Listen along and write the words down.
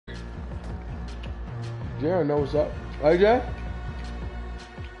Jaren knows what's up. Right, Jay?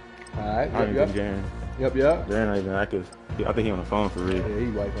 Alright, Yep. Jaren. Yep. Jaren not even active. I think he on the phone for real. Yeah, he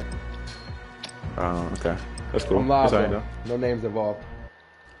wiping. Okay. That's cool. I'm live, That's though. No names involved.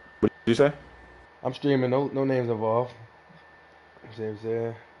 What did you say? I'm streaming, no names involved. Saves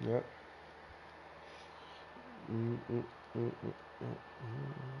there. Yep. What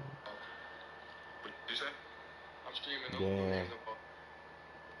did you say? I'm streaming, no names involved.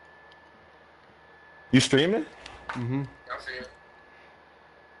 You streaming? Mm-hmm. I see it.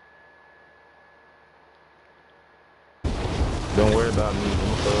 Don't worry about me.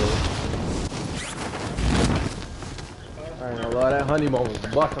 I ain't gonna lie, that honeymoon was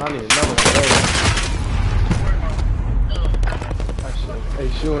busting. I need another one of those. Hey,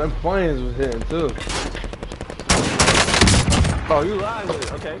 shoot, them flames was hitting too. Oh, you live with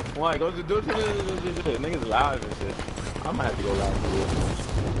it? Okay. Why? Go do it. Niggas live and shit. I might have to go live for this.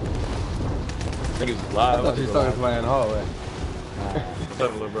 Niggas live. I thought you started playing in the hallway. What's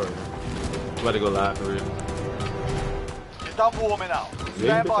up, little bro? I'm about to go live for real. You're done warming up.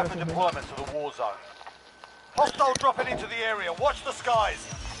 Stand by for deployment to the war zone. Hostile dropping into the area. Watch the skies.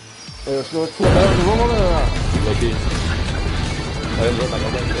 Hey, let's go. The room over there. Look here. I didn't look like I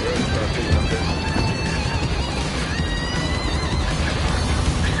went to the air.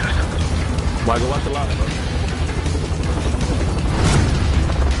 Why go watch the live, bro?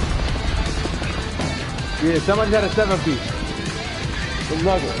 Yeah, somebody had a 7-piece. The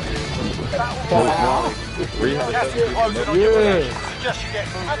nugget. Where you had a 7-piece? Yeah. Suggest you get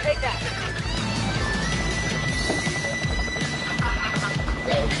moving. I'll take that.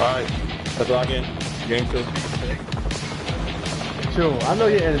 Alright, let's log in. Game 2. True, I know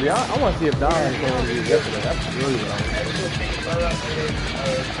your enemy. I want to see if Don is going to be yesterday. That's really what I want.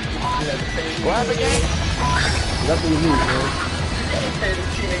 What happened again? That's what you need, man.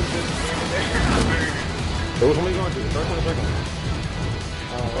 So which one we going to? The first one or the second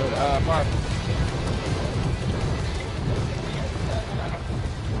one? Mark.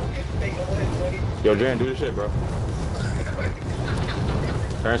 Yo, Jaren, do this shit, bro.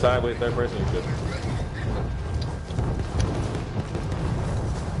 Turn sideways, third person and shit.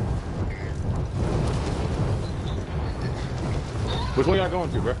 Which one y'all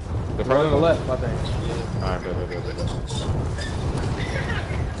going to, bro? The Right on the one? left, I think. Alright, bet.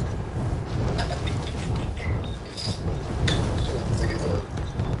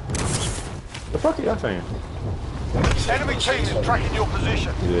 The fuck are y'all saying? Enemy team is tracking your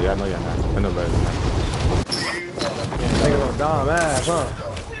position. Yeah, I know y'all not. I know better than that. Niggas on Dom ass, huh?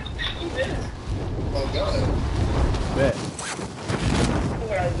 Bet.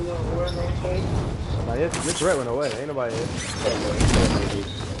 Like, this red went away. Ain't nobody here.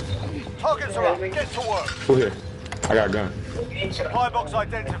 Targets are up. Get to work. Who here? I got a gun. Supply box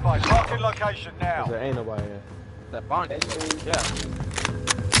identified. Marking location now. There ain't nobody here. That bond. Yeah.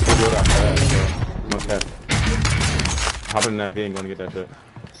 We'll do it out fast, bro. Must have. Hop in that game, gonna get that shit.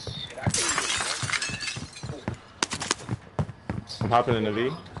 I'm hopping in the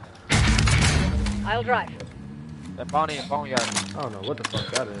V. I'll drive. That bounty and boneyard. I don't know what the fuck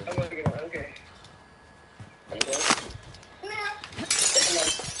that is.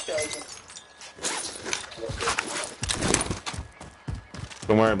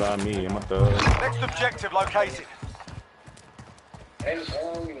 Don't worry about me, I'm a thug. Next objective located.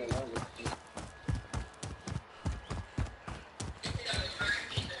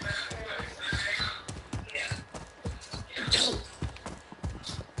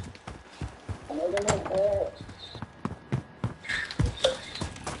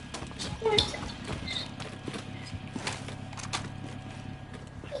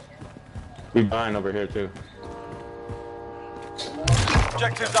 We buying over here too.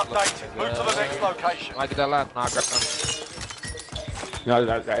 Objectives updated. Move to the next location. I get that last knock. No,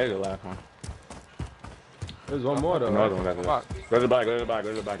 that is the last one. There's one more though. Another one after that. Go to the back, go to the back, go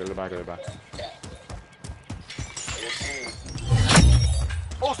to the back, go to the back, go to the back.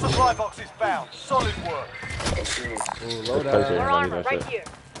 All supply boxes found. Solid work. Ooh, low That's down. More armor right here.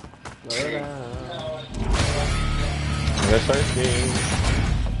 Low down. That's 13.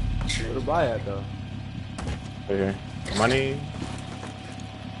 Where the buy at though? Right here. Money.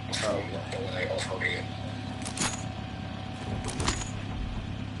 Oh, okay.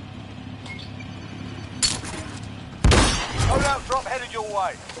 Loadout drop headed your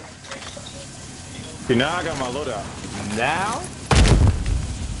way. See, now I got my loadout. Now?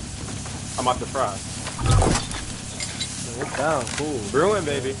 I'm about to fry. It's down, cool. Brewing,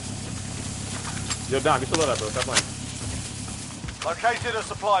 baby. Yo, Don, get your loadout, bro. Stop playing. Located a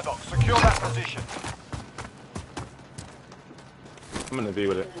supply box. Secure that position. I'm in the V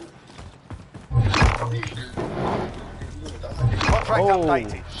with it. Contract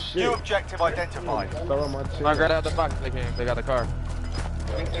updated. shit. New objective identified. Throw my Can I grab out the box? They got the car.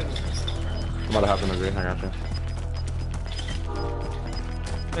 I'm about to hop in the green. I got you.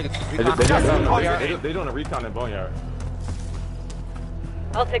 They doing a recon in Boneyard.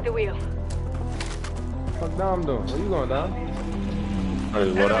 I'll take the wheel. Fuck Dom doing? Where you going, Dom?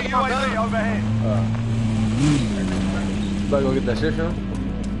 Ready to load Enemy up? UAV overhead. You better go get that shit from?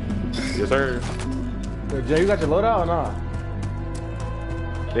 Yes, sir. Yo, Jay, you got your loadout or not?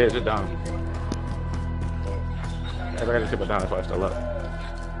 Yeah, just down. I got to ship it down, that's why I still up.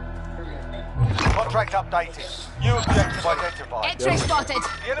 Contract updated. New objective identified. X-ray spotted.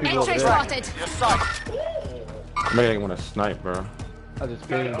 The enemy X-ray is spotted. You're safe. Maybe I want to snipe, bro. I just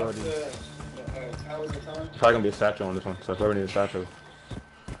pinged, buddy. Probably gonna be a satchel on this one, so whoever needs a satchel.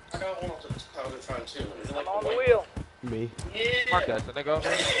 I got one off the powder time too. Is it like I'm on the white? wheel. Me. Mark that, so they go.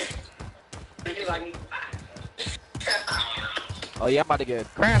 Oh yeah, I'm about to get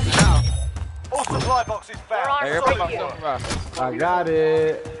cramped now. All supply boxes found. Hey, Solid everybody, work. I got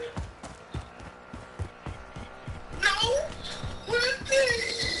it.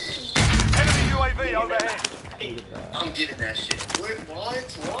 Enemy UAV overhead. I'm getting that shit. What?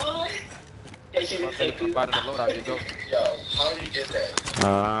 I'm taking somebody to the loadout. You go. Yo, how do you get that?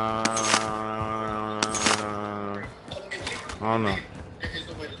 I don't know. Here's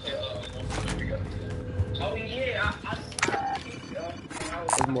the way to play. Here we go. Oh yeah,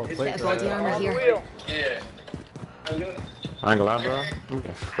 There's more plates There's right body there. armor here. Wheel. yeah. I ain't gonna lie, bro. I'm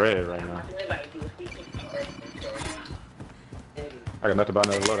afraid right now. I got nothing about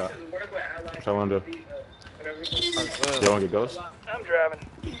another loadout. What y'all wanna do? Y'all wanna get ghosts? I'm driving.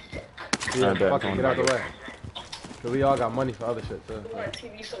 Yeah, I bet. fuck it, get out the way. Cause we all got money for other shit too.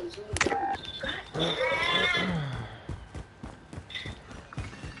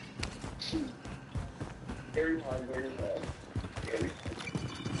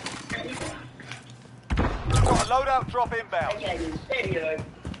 Got a loadout drop inbound. We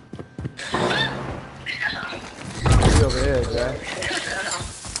over here, Jay.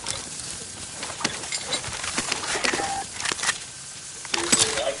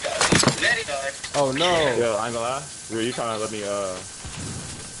 Oh no! Yo, I ain't gonna lie. You trying to let me,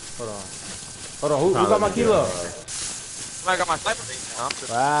 Hold on. Hold on. Who got my kilo? Somebody got my sniper. No, I'm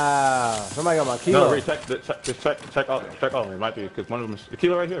just- Wow. Somebody got my kilo. No, check all of them. It might be, because one of them is the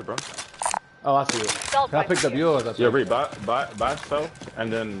kilo right here, bro. Oh, I see it. I picked up yours. I Yeah, think. Reed, buy stuff,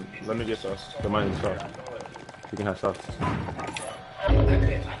 and then let me get stuff. The money and stuff. You can have stuff.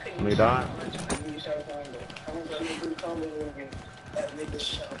 Let me die.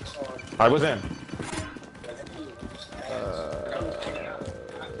 Alright, what's in?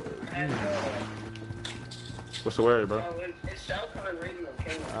 What's the worry, bro? I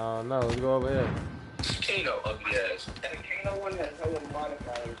don't know. Let's go over here. Kano, ugly ass. And the Kano one has hella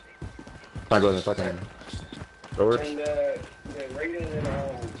modifiers. I go in the fucking storage. And the rating and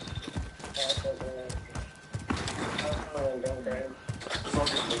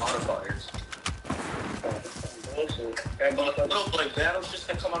modifiers. And but little like battles just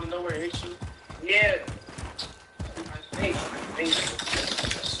that come out of nowhere and hit you. Yeah.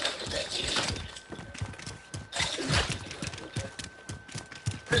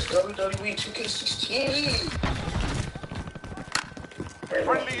 This WWE 2K16.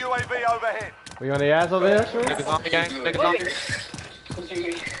 Friendly UAV overhead. We on the ass over here, sure? Niggas on me, gang. Niggas on me.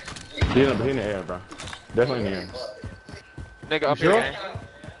 He in the air, bro. Definitely in the air. Nigga up sure? here, gang.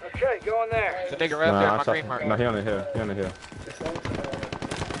 Okay, go in there. The nigga right up there, Nah, my green mark. he on the hill. He on the hill.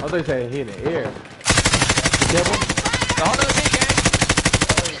 I thought you said he in the air. Double. The whole other thing, gang.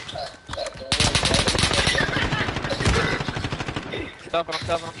 I'm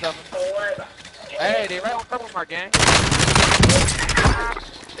stuffing. Hey, they right on purple mark, gang.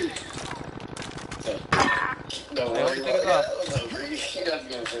 Don't Hey, worry niggas about up.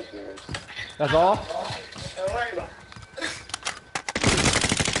 That's all? Don't worry about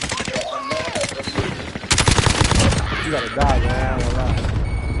You gotta die, man. I ain't gonna lie.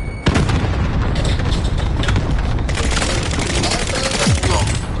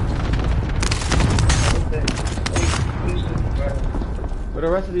 Where the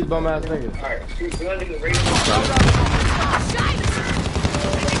rest of these bum ass niggas? Alright, you wanna do the rating?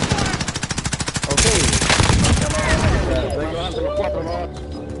 Okay.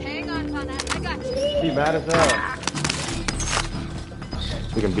 Hang on, Connor. I got you. He mad as hell.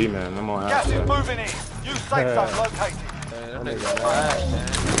 We can be, man. I'm on Gas is ass. moving in. New safe zone located. That nigga right, man.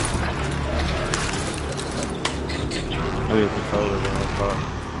 I need a controller, bro. Fuck.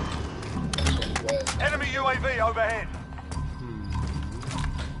 Enemy UAV overhead.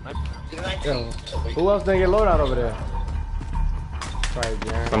 Yo, who else didn't get loadout over there? Sorry,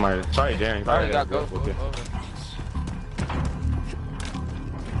 Jaren. Somebody, sorry, Darren. I already got go. go. Okay.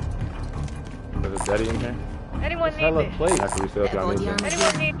 There's a daddy in here. Anyone need Hella this? plates. After we sell, if y'all need them.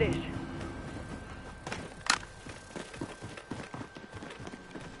 Anyone need this?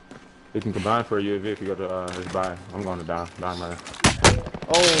 You can combine for a UAV if you go to this buy. I'm going to down right.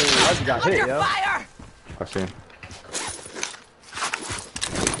 Oh, I just got hit, Under yo. fire! I see.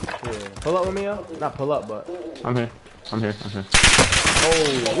 Yeah. Pull up with me, yo. Not pull up, but. I'm here. Oh,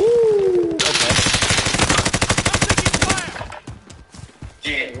 woo. Okay.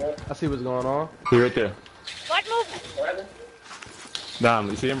 I see what's going on. He right there. Light movement. Dom,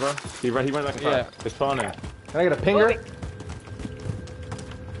 you see him, bro? He went like a car. Yeah. It's falling in. Can I get a pinger?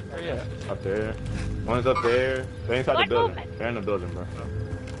 Where you at? Up there. One's up there. They're inside the Light building. movement. They're in the building, bro.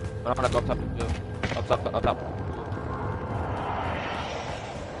 I'm gonna go up top of the building. Up top.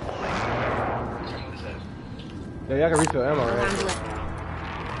 Yeah, y'all can refill ammo, right?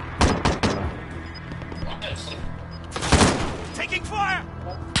 Taking fire!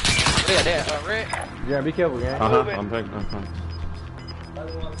 There, Red. Yeah, be careful, gang. I'm taking.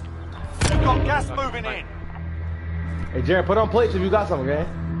 We've got gas moving in. Hey, Jared, put on plates if you got some, gang.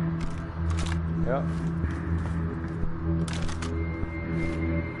 Yep.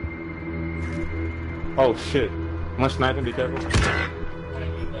 Oh shit. One sniping, be careful.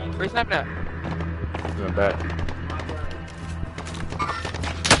 Where you sniping at? In the back.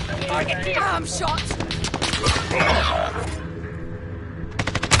 I'm shot!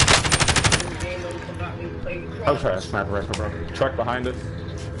 I'll try a sniper rifle, bro. Truck behind us.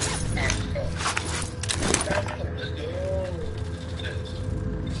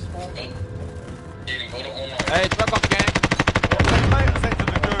 Hey, truck off, gang. Teammates sent to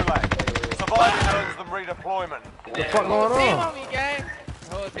the gulag. Surviving earns them redeployment. What the fuck going Team on? on me, gang.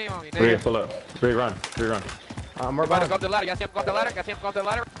 Whole team on me, Three, nigga. pull up. Three, run. I'm right About to behind. go up the ladder. Y'all see him go up the ladder? Y'all see him go up the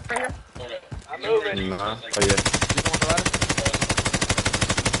ladder right here? I'm moving. Nah. Oh yeah. You going up the ladder?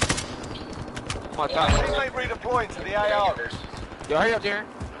 Come on, top. Teammate redeploying to the AR. Yo, hurry up, Jaren.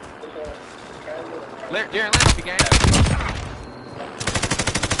 Jaren, land on me, gang.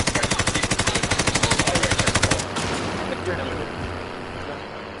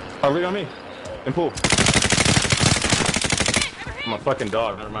 Oh, read on me. And pull. I'm a fucking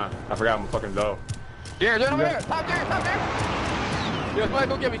dog. Never mind. I forgot I'm a fucking dog. Jaren, over here. Top Jaren. Yo, somebody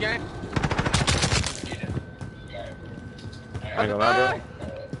go get me, gang. I ain't gonna lie, bro.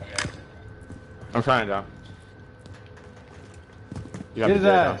 I'm trying, Dom. You got Get me his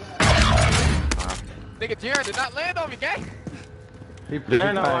dead, ass. Nigga, Jaren did not land on me, gang. He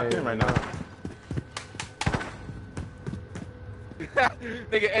They're not locked in right now.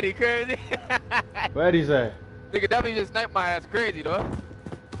 Nigga, Eddie crazy. What'd he say? Nigga, definitely just sniped my ass crazy, though.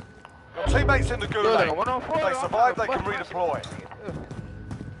 Your teammates in the Yo, like a gulag. 1-on-4, If they survive, they can redeploy.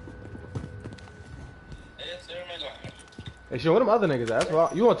 Hey, Sean, where them other niggas at? That's wrong.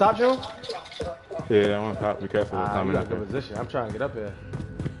 You on top, Sean? Yeah, I want to be careful with Ah, coming you up got good here. position. I'm trying to get up here.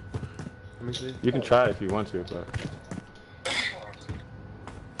 Let me see. You can try if you want to, but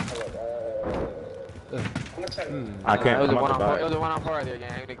I It can't. was a I'm about to 1-on-4. buy It was it. a 1-on-4 right there,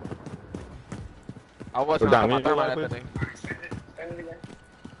 gang. I was We're trying to down. put my We thermite need at to that thing.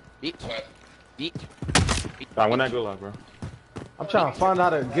 Beach. I want that good luck, bro. I'm trying to find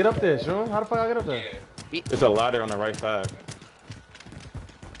out how to get up there, Sean. How the fuck I get up there? It's a ladder on the right side.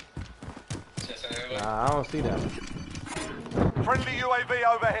 Nah, I don't see that. Friendly UAV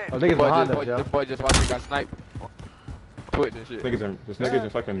overhead. Oh, niggas behind us, yo. This boy just watched me got sniped. Twitch and shit. This nigga's in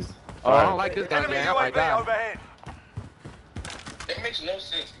fucking. Oh, I don't like this guy, Enemy gang. I might UAV die. overhead. It makes no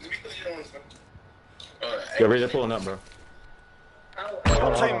sense. Because you don't. Yeah, they're pulling up, bro.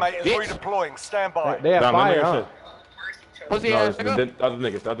 Your teammate is Bitch. redeploying. Stand by. They have Dom, let me fire, hear huh? shit. Pussy No, ass it's nigga. the other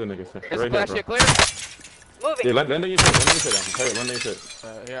niggas. Is Right that here, shit bro. clear? Moving. Yeah, let them get shit. Let them get shit. Hey, let them get shit.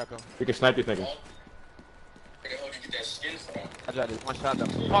 Here I go. We can snipe these niggas. I got this one shot. The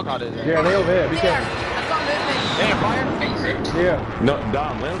fuck out of this. Yeah, they over here. Be There! careful. I've got movement! Damn, fire. Yeah. No,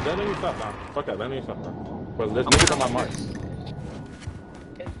 Dom, let me stop, Dom. Fuck that, let me stop, Dom. But let's niggas on my mark.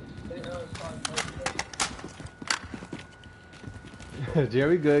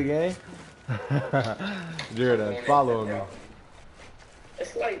 Jerry, good gang. Jared, following me.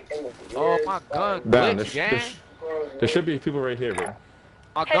 Oh, my gun Dom, glitched, gang. there should be people right here, bro.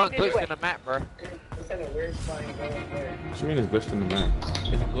 My gun glitched in the map, bro. What you mean it's glitched in the map?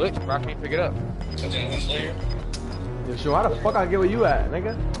 It's glitched, bro. I can't pick it up. Yeah, sure, how the fuck I get where you at,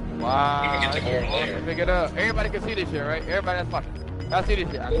 nigga? Wow. I can't pick it up. Everybody can see this shit, right? Everybody that's watching. I see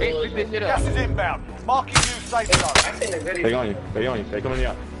this shit. I can't pick this shit Gas up. is inbound. Marking new safe zone. They on you. They coming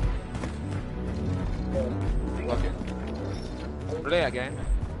out. bucket. Where they at, gang?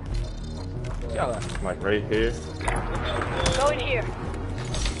 Y'all at? Like right here. Go in here.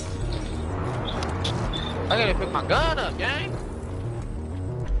 I gotta pick my gun up, gang.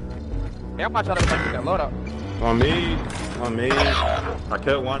 Yeah, I'm about to try to pick that load up. On me. I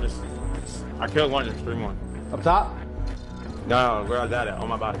killed one. I killed one. Extreme one. Up top? No, where was that at? On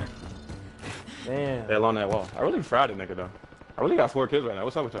my body. Damn. They along that wall. I really fried the nigga though. I really got 4 kills right now.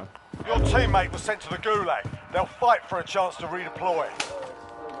 What's up with y'all? Your teammate was sent to the gulag. They'll fight for a chance to redeploy.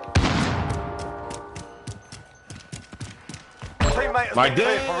 Teammate has been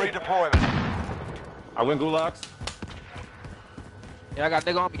cleared for redeployment. I win gulags. Yeah, I got a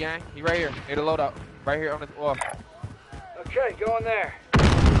nigga on me, gang. He right here. Need a load up. Right here on this wall. Okay, go in there.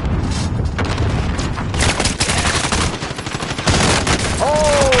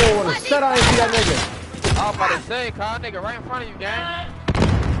 Oh, on the set I ain't see that nigga. I was about to say, call nigga right in front of you, gang.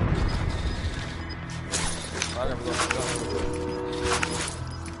 I gotta go.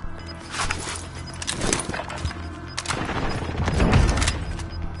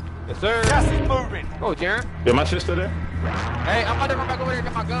 Yes, sir. Gas is moving. Go, Jaren. Yeah, my shit still there? Hey, I'm about to run back over here and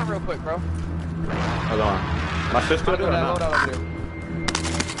get my gun real quick, bro. Hold on. My shit still I'm there? that Or load not? out over there.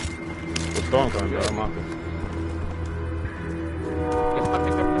 The storm coming, bro. I'm off it. Get my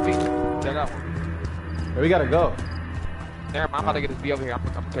pick up your feet. Check out one. Where we gotta go? Never mind, I'm about to get this B over here. I'm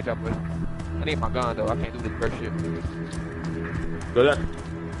gonna catch up with it. I need my gun, though. I can't do this first shit. Go there.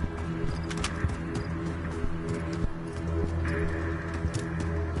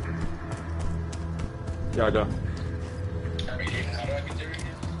 Y'all go.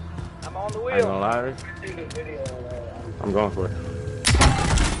 I'm on the I ain't wheel. gonna lie. I'm going for it.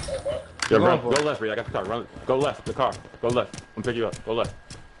 Yo, Going run. for Go it. left, Reed. I got the car. Run. Go left. The car. Go left. I'm pick you up. Go left.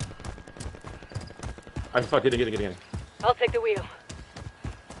 I fuck. Get in. I'll take the wheel.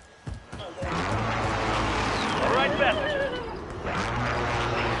 All right, Beth.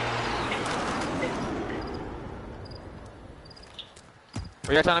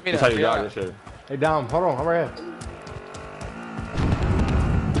 Where y'all trying to meet That's us? how you Where got y'all this shit. Hey, Dom, hold on. I'm right here.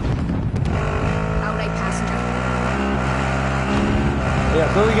 Outright passenger. Yeah,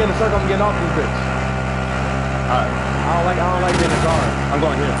 as soon as we get in the circle, I'm getting off this bitch. Alright. I don't like being in the car. I'm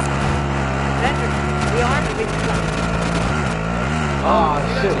going here. Veteran, we are moving slow. Oh,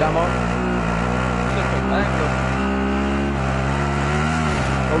 shit, Damo.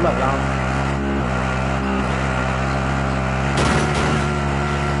 Hold up, Dom.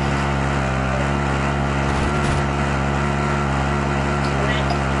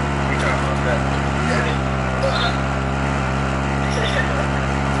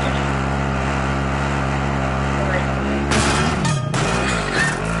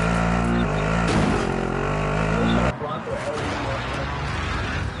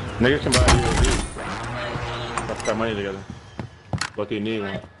 Niggas can buy UAV. Let's got money together. But you need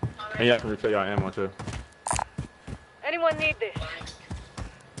one. And y'all can refill y'all ammo too. Anyone need this?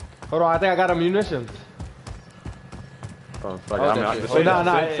 Hold on, I think I got a munitions. Oh, fuck Oh, it. that I'm shit. Wait, nah.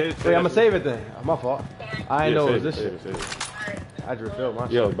 Save Wait, I'm gonna save it then. My fault. I ain't know it was this shit. Save it. I just refilled my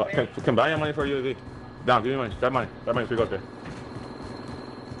shit. Yo, can buy your money for UAV. Dom, give me money. That money so we go up there.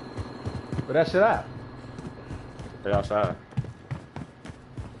 Where that shit at? Stay outside.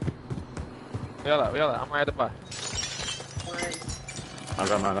 Where y'all at? I'm right at the bar. I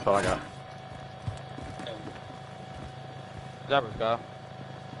got mine. That's all I got. Jabbers, go.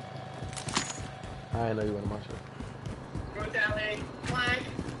 I ain't know you wanted my shit.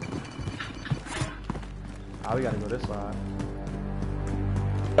 Oh, we gotta go this side.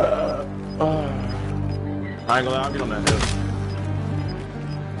 I ain't gonna lie, I'll get on that hill.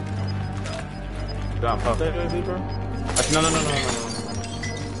 Dom, pop that UAV, bro? Actually, no.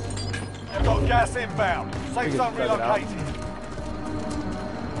 Got gas inbound. Safe zone relocated.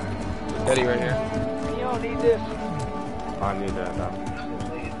 Eddie right here. You don't need this. I need that, Dom.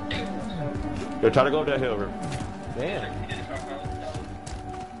 Yo, try to go up that hill, bro. Damn.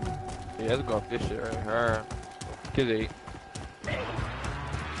 Yeah, let's go off this shit right here. Kids eat.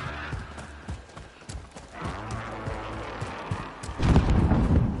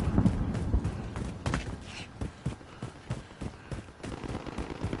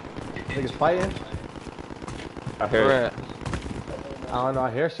 Niggas fighting? I hear Where it. at? I don't know. I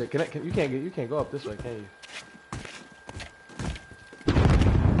hear shit. You can't go up this way, can you?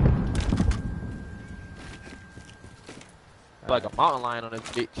 Like a mountain lion on this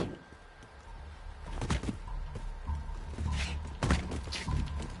beach.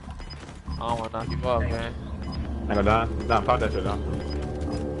 I don't wanna knock you off, man. Ain't gonna die. Dom, pop that shit, Dom.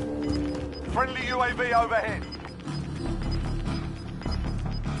 Friendly UAV overhead.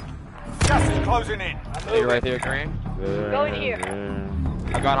 Gas is closing in. Nigga right there, green. Go in here.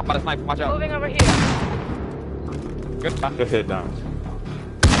 I got him by the sniper. Watch out. Moving over here. Good. Good hit down.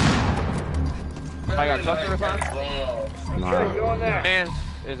 I got cluster or something. Nah. Man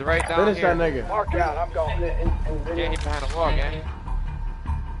is right down Finish here. that nigga. Mark out, I'm going. Yeah, he's behind the wall, gang.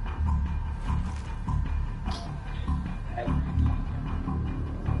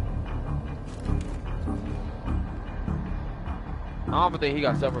 I don't think he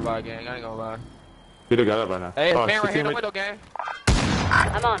got separated by a gang. I ain't gonna lie. He got up right now. Hey, Oh, man right here in the teammate- window, gang.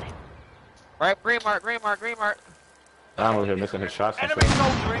 I'm on it. Right, green mark, green mark, green mark. I'm over here missing his shots. and Enemy shit.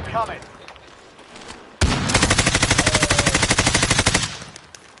 soldier incoming.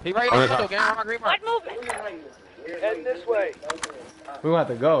 He right in the window, gang. I'm on green mark. What movement? Heading this way. We gonna have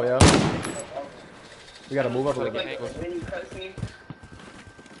to go, yo. We gotta move up a little bit.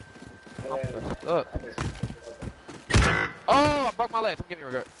 Look. Oh, I broke my leg. Don't give me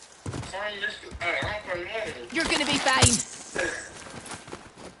regret. You're gonna be fine.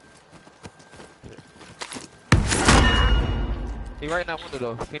 He right in that window,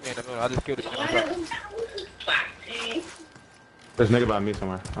 though. He in the middle. I just killed him. There's a nigga by me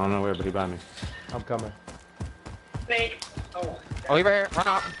somewhere. I don't know where, but he by me. I'm coming. Oh, he right here. Run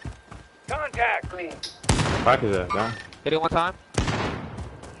out. Contact. Back is that, down. Hit it one time.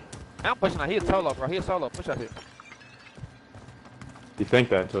 I'm pushing out. He is solo, bro. He is solo. Push out here. You think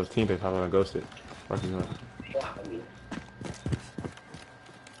that until his teammate probably gonna ghost it. Fucking up.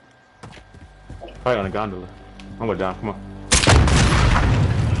 Probably on a gondola. I'm going down. Come on.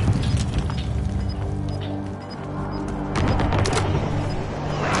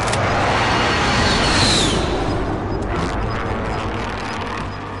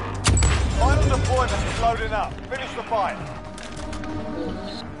 Final deployment is loading up. Finish the fight.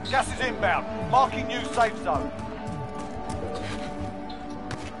 Gas is inbound. Marking new safe zone.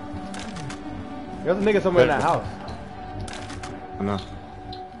 There's a nigga somewhere in that house. I know.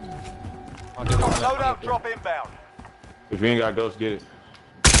 Loadout drop inbound. If you ain't got ghost, get it.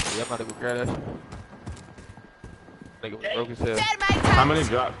 Yeah, I'm about to go grab that shit. Nigga was broke as hell. How many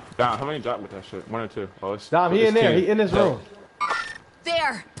drop? Down. How many drop with that shit? One or two? Oh, it's. Dom, he it's in there. team. He in this room.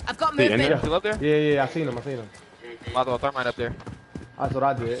 There. I've got He in movement. there? Still up there? Yeah, I seen him. I seen him. Might as well thermite up there. That's what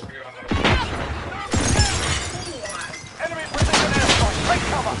I did. Enemy precision airstrike. Take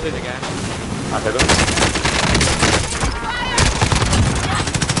cover. Precision, gang. I hit him.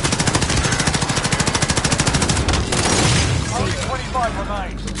 Only 25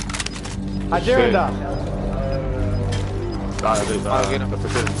 remain. I dare him Shit. down. Get him. The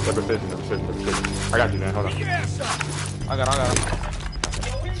precision. I got you, man. Hold on. I got him.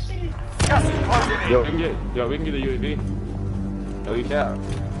 Gas is closing in. We can get a UAV. At least. Yeah.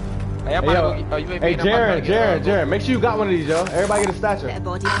 Hey, I'm Hey, yo. about to go. You ain't Hey, being up, I'm Jared. Make sure you got one of these, yo. Everybody get a Bit statue. of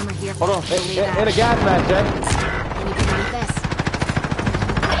body armor here. Hold on. Don't need that. And a gas mask, Jay. Anybody need this?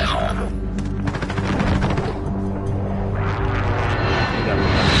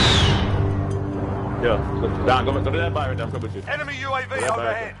 Yo, Don, go to that buy right there. I'm coming with you. Enemy UAV Yeah,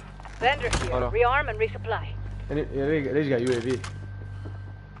 overhead. Vendors here. Hold on. Rearm and resupply. And they just got UAV.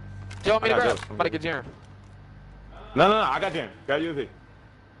 Joe, me I to got grab. this. I'm about to get Jaren. No, I got Jim. Got UAV.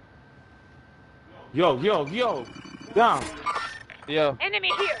 Yo. Down. Yo. Enemy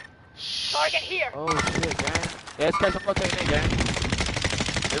here. Target here. Oh, shit, gang. Yeah, let's catch them rotating in, gang.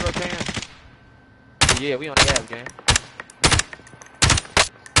 They rotating. Yeah, we on the gas, gang.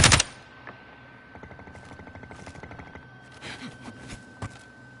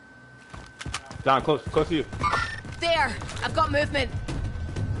 Down, close to you. There. I've got movement.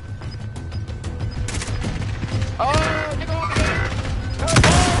 Oh, nigga on the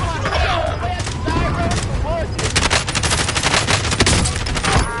gas.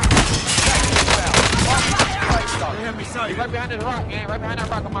 He's right behind this rock, gang. Right behind that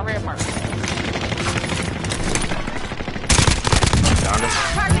rock on my red mark.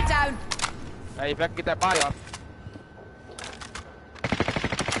 Target down. Hey, if I can get that body off.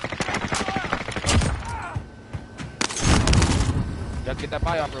 Just get that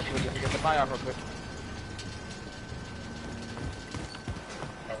body off real quick. Get the body off real quick.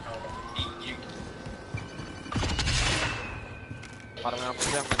 By the way, I'm gonna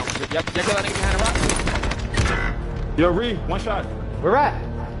kill that nigga behind the rock. Yo, Ree, one shot. Where at?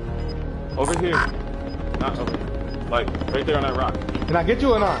 Over here. Not over. Like, right there on that rock. Can I get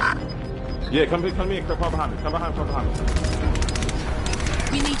you or not? Yeah, come to me and come behind me. Come behind me.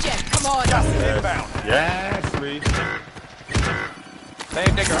 We need you. Come on. Gas is inbound. Yes, Ree.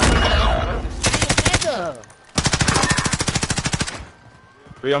 Same nigga.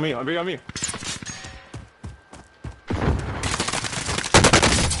 Ree on me. Up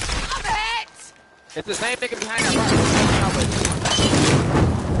ahead. It's the same nigga behind that rock.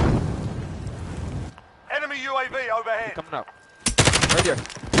 Enemy UAV overhead. Coming up. Right there.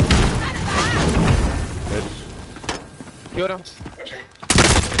 Killed him.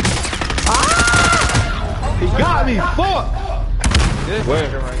 He got me. Fuck. This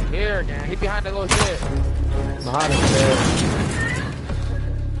nigga right here, gang. He behind that little shit. Behind him, man.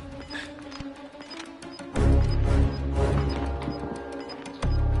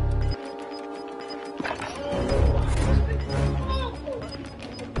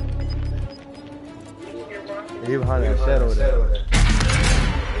 He behind that shed over there.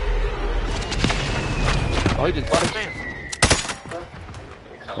 Oh, he just bought his man.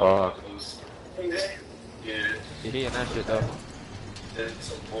 Yeah. Yeah, he in that shit though. That's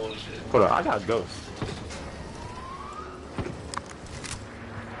some bullshit. Hold on, I got ghosts.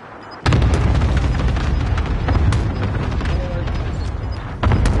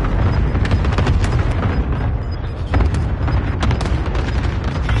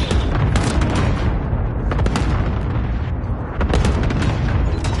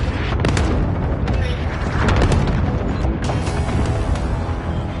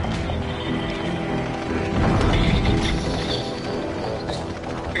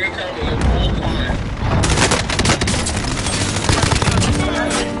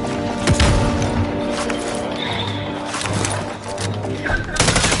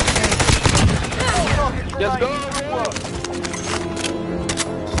 Let's go!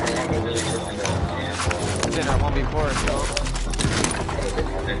 It's in our 1v4, so.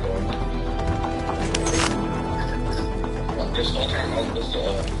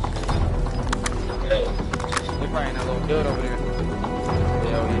 They probably in that little build over there.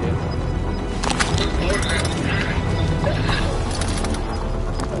 Hell yeah.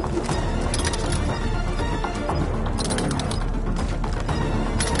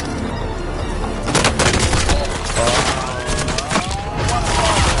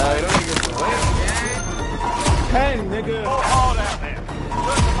 Hey, nigga. Go hard out there.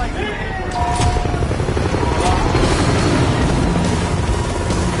 Look to make it.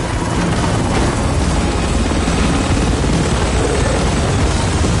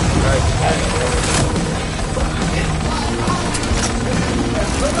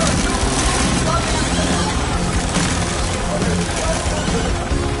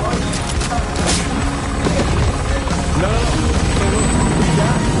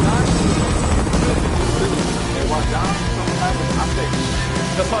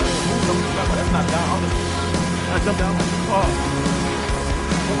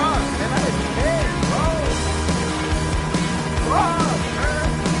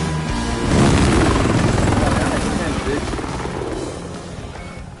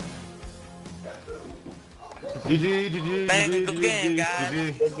 GG, Bang, good game, guys.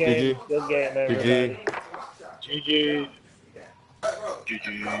 Good game, good game, everybody. GG.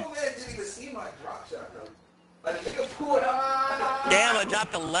 Damn, I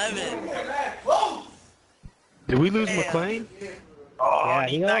dropped 11. Did we lose McLean? Yeah,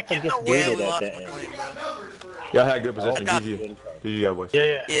 he also gets Yeah, booted we at lost the end. Y'all had good possession. Oh, GG. GG, boys.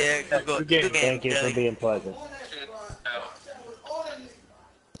 Yeah, good game. Thank you for Jelly. being pleasant.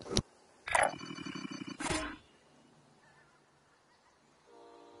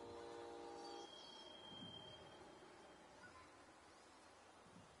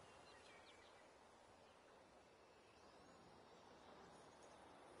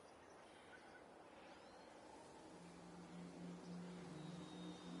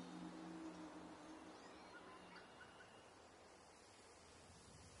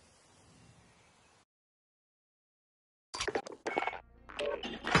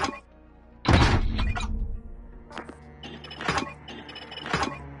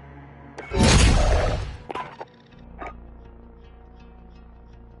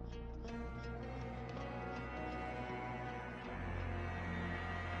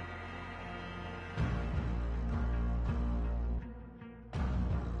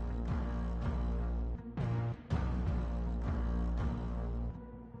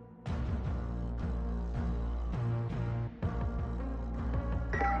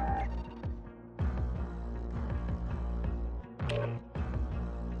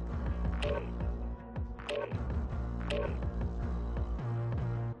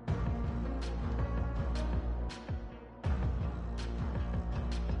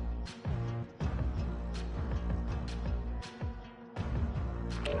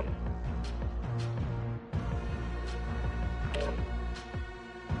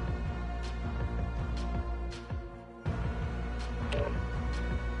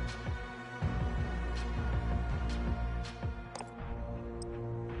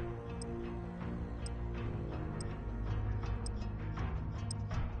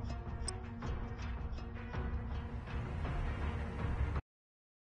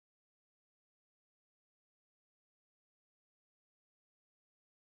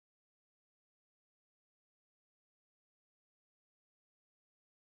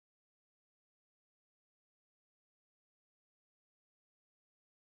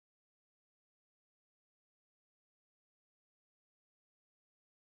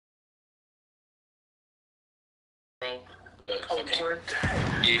 bro. Okay.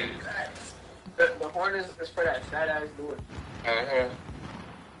 Yeah. The horn is for that fat ass door.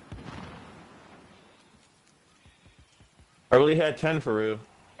 I really had 10 for real.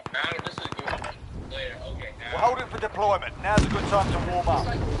 This is good. Later. Okay. We're holding for deployment. Now's a good time to warm up.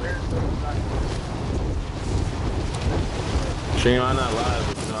 Shane, I'm not live,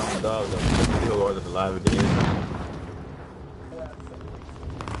 but you know I'm a dog though. Still orders live at the end.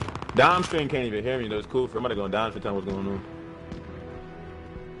 Dom stream can't even hear me though. It's cool for somebody going down for telling what's going on.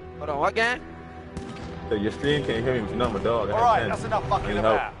 Hold on, what gang? So your stream can't hear me, but you know I'm a dog. I Alright, have 10. that's enough fucking Need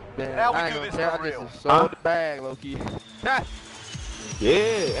about. help. Damn, Now I we ain't do gonna this tell, for I real. just sold the bag, low key.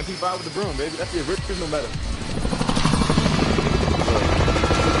 Yeah, MP5 with the broom, baby. That's the original no matter.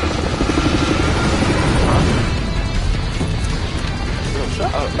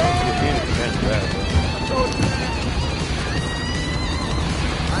 Shut up, man.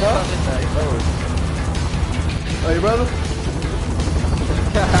 Oh, your brother?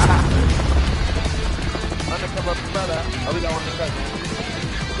 Undercover brother. Oh, we got one undercover.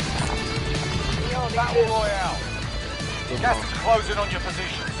 Battle Royale. Gas is closing on your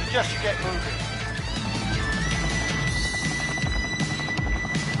position. Suggest you get moving.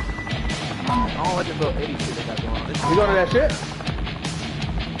 I don't like this little 80 shit they got going on. You going to that shit?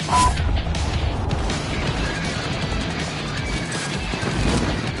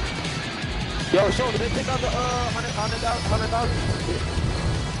 Yo, show, did they take out the 100,000?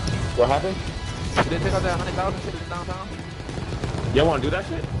 What happened? Did they take out that 100,000 shit that's downtown? Y'all want to do that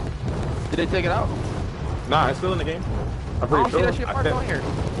shit? Did they take it out? Nah, it's still in the game. I'm I pretty don't sure. see that shit marked on here.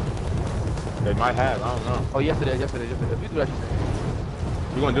 They might have. I don't know. Oh, yes it is. Yes it is. Yes it is. You do that shit.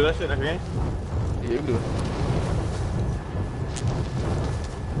 You want to do that shit next game? Yeah, you can do it.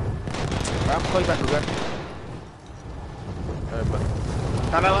 Alright, I'm gonna call you back, Ruben. Alright, buddy.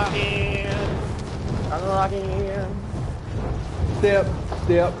 Lock in. Step,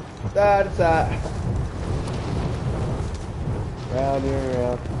 side to side. Round and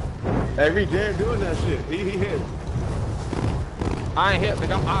round. Every jam doing that shit. He hit. I ain't hit,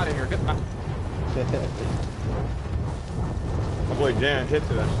 nigga. I'm out of here. Get my... My boy Jan hit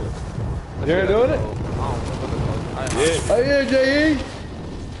to that shit. You're doing it? Yeah. Oh yeah, J.E.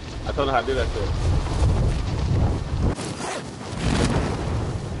 I told him how to do that shit.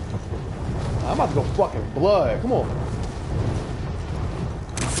 I'm about to go fucking blood. Come on.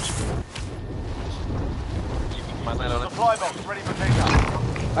 My land on it. Supply box ready for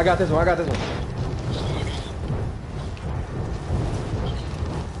pickup. I got this one.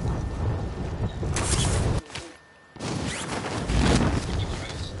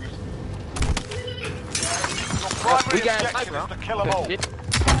 Primary We got a objective sniper, is to kill them all. Shit.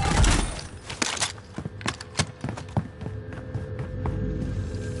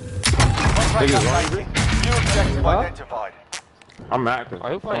 Contract Niggas updated. New objective Huh? identified. I'm active. Oh,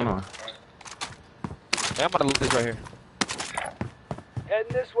 who What's going playing? on? Hey, I'm about to loot this right here.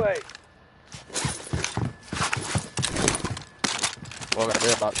 Heading this way. Well, I got a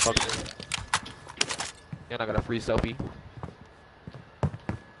red box. Fuck it. And I got a free selfie.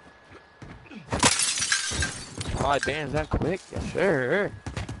 Oh, damn, is that quick? Yeah, sure.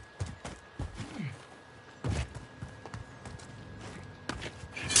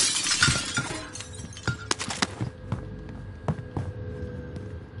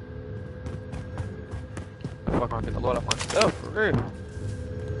 Fuck, I'm getting a load up myself, for real.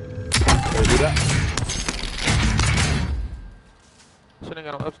 Hey, do that. Shit ain't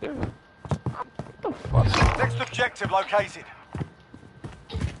got no upstairs. What the fuck? Next objective located.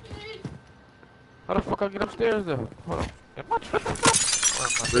 How the fuck I get upstairs though? Hold on. Am I tripping?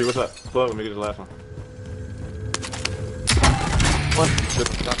 Reed, what's up? Slow, let me get the last one. I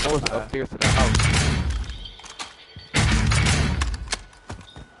know it's upstairs to the house.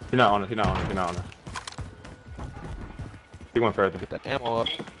 He's not on it. He went further. Get that ammo up.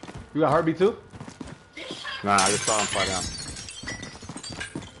 You got heartbeat too? Nah, I just saw him fly down.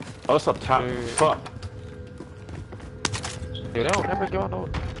 Oh, it's up top. Fuck. Dude, they don't ever go on no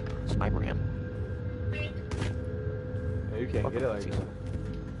sniper ammo. Yeah, you can't get it like that.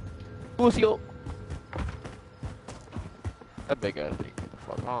 Pussy up. That big ass thing. Get the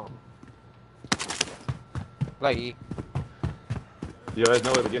fuck on. Like, Yo, there's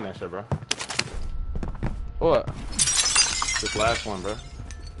no way of getting that shit, bro. what? This last one, bro.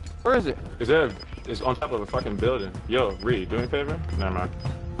 Where is it? It's on top of a fucking building. Yo, Reed, do me a favor? Never mind.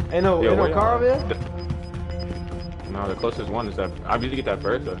 Ain't no wait, car over there? No, the closest one is that. I need to get that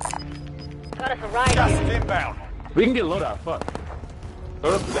Bertha. Got us a ride Gas here. is inbound. We can get loadout. Fuck.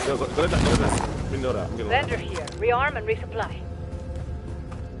 Go to that. We can loadout. I'm getting Vendor loadout. here. Rearm and resupply.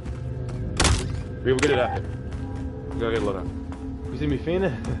 We will get it after. Go get loadout. You see me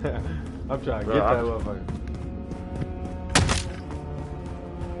fiending? I'm trying to Bro, get that motherfucker.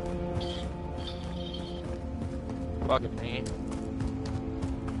 Fuck it, man.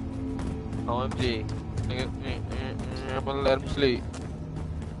 OMG. Nigga, I'm gonna let him sleep.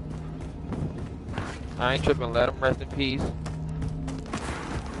 I ain't tripping, let him rest in peace.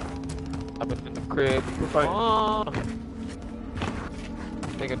 I've been in the crib. Oh.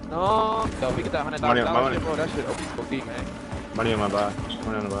 Nigga, no. Yo, we get that $100,000 shit, bro. That shit OP, man. Money on my buy.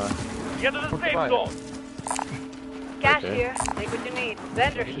 Money on the buy. Get to the safe zone. Cash Okay. here. Take what you need.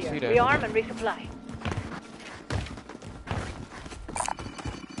 Vendor You can here. see that. Rearm and resupply.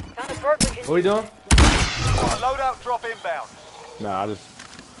 Found a bird we can What we doing? Loadout drop inbound. Nah, I just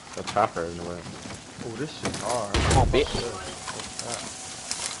a chopper in the way. Oh, this shit hard. Come on, bitch.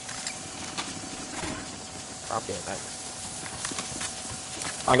 I'm getting that.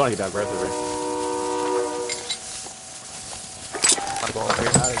 I'm gonna get that aggressive, right? I'm going over here.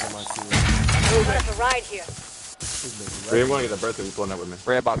 I didn't get my key. Got us a ride here. We're gonna get that birthday. He's pulling up with me.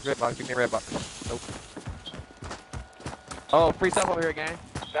 Red box, give me a red box. Nope. Oh, free stuff over here, gang.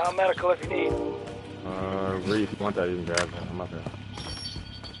 Down medical if you need. Reed, if you want that, you can grab it. I'm up here.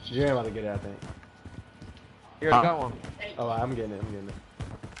 You ain't about to get it, I think. Here, I got one. Oh, I'm getting it. I'm getting it.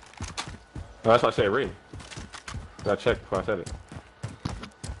 Oh, that's why I said Reed. I checked before I said it.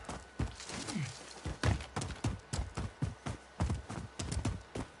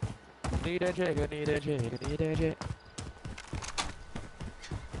 Need a jig, I need a jig, I need a jig.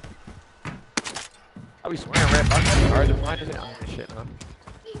 I be swearing red box. It's hard to find it. Oh, shit, huh?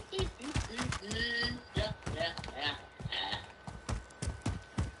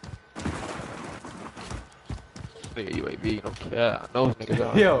 Nigga, UAV, no care. I know those niggas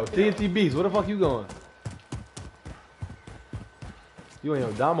are. Yo, TNT Beast, where the fuck you going? You ain't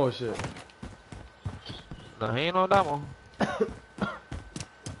no Damo shit. Nah, he ain't no demo.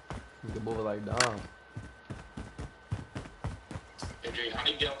 You can move it like Dom. Hey, Jay, how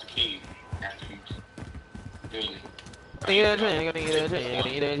do you get out the cave after you doing it? Need a jig, I need a jig, I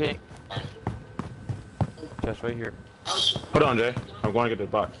need a jig. Just right here. Hold on, Jay. I'm going to get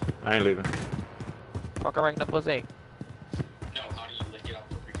this box. I ain't leaving. Fuck right in the pussy. No, how do you like get out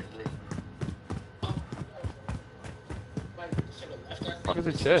the freaking room? Fuck is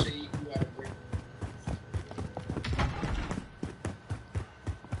this shit?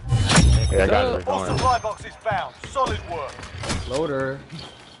 Yeah, I got it. All Don't worry. supply boxes found. Solid work. Loader.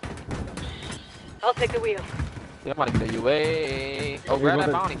 I'll take the wheel. Yeah, I'm about to get a UA. Oh, grab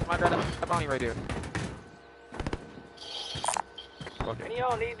that bounty. Somebody grab that bounty right there. Okay. Any of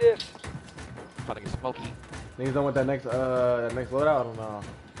y'all need this? About to get smoky. Niggas don't want that next loadout or no?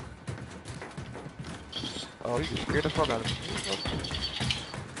 Oh, you just scared the fuck out of me.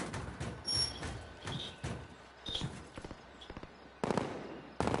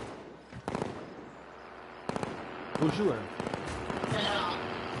 Who's shooting?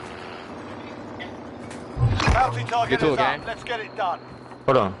 Bounty target Get to is it, up. gang. Let's get it done.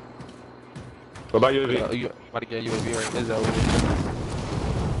 Hold on. What about UAV? You about to get a UAV right there.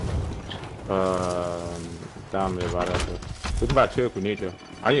 Down me about that. We can buy two if we need to.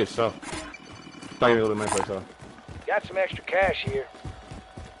 I need stuff. Not even a little money for yourself. Got some extra cash here.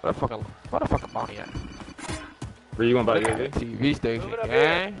 What the fucking bounty at? Where you gonna buy UAV? TV station, Move it up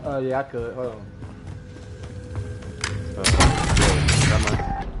gang. Oh yeah, I could. Hold on. Got money.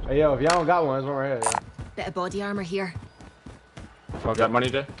 Hey yo, if y'all don't got one, there's one right here. Bit of body armor here. Fuck, got money,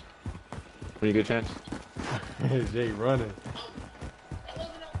 Jay? When you get a chance? Yeah. Jay running.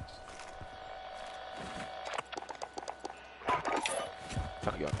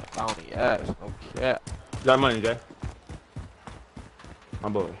 Trying to get on that bounty ass. Okay. Got money, Jay? My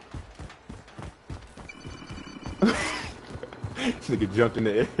boy. This nigga jumped in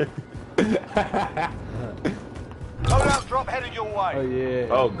the air. Loadout drop headed your way. Oh yeah.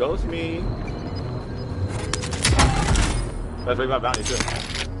 Oh, ghost me. Let's bring my bounty too.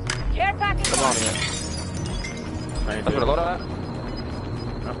 Care package. Come on, man. I ain't That's where the too. loadout at?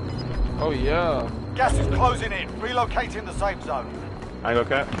 Oh, yeah. Gas is closing in. Relocating the safe zone. I ain't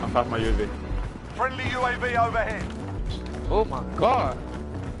gonna cap. I'm past my UAV. Friendly UAV overhead. Oh, my God.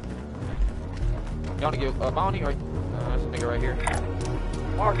 You want to get a bounty or... this nigga right here.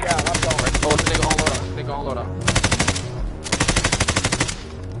 Mark out, I'm going. Oh, it's a nigga on loadout. It's a nigga on loadout.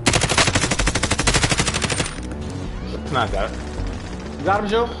 It's not that. You got him,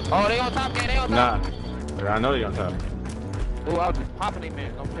 Joe? Oh, they on top, gang. They on top. Nah. I know they on top. Oh, I was just popping them,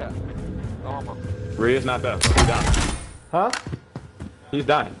 man. Don't care. No homo. Rhea's not that. He's down. Huh? He's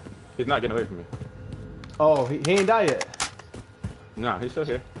dying. He's not getting away from me. Oh, he ain't died yet. Nah, he's still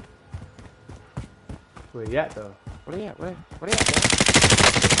here. Where he at though? Where they at? Where they at,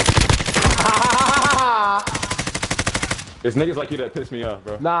 It's niggas like you that piss me off,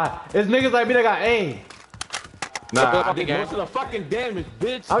 bro. Nah, it's niggas like me that got aim. Nah, I did most of the fucking damage,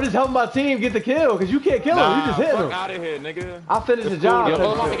 bitch. I'm just helping my team get the kill, cause you can't kill him. You just hit fuck him. out of here, nigga. I'll finish the job. Yo,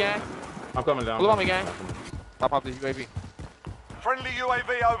 pull him on me, gang. I'm coming down. Pull him on me, gang. Pop this UAV. Friendly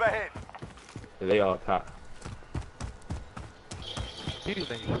UAV overhead. Yeah, they all top. See these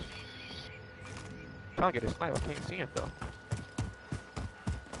niggas. Trying to get a sniper. I can't see him, though.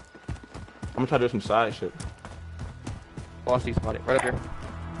 I'm gonna try to do some side shit. Lost these spotted. Right up here.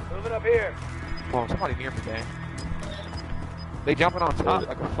 Moving up here. Come on, somebody near me, gang. They jumping on top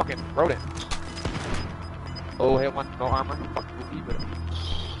like a fucking rodent. Oh, hit one. No armor. Fuck, we'll keep it.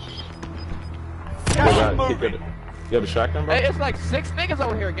 You have distract them, bro? Hey, it's like 6 niggas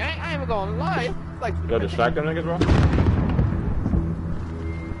over here, gang. I ain't even gonna lie. It's like You have distract them niggas, bro?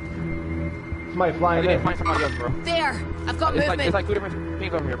 Somebody flying in. Find somebody else, bro. There! I've got movement! It's like 2 different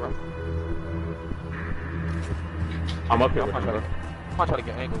teams over here, bro. I'm up here. I'm gonna try to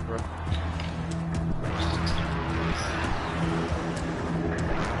get angles, bro.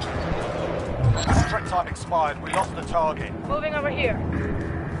 Threat time expired. We lost the target. Moving over here.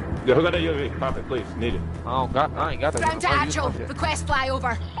 Yeah, who got that UAV? Pop it, please. Need it. I ain't got that. Ground to Hatchel! Request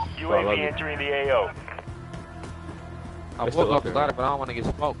flyover! UAV entering the AO. I woke up started, but I don't want to get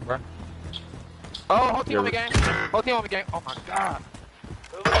smoked, bro. Oh, whole team on me, gang. Whole team on me, gang. Oh my god.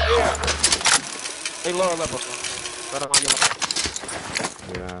 They lower level. Right on my yellow.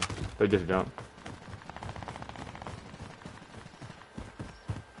 Yeah, they just jumped.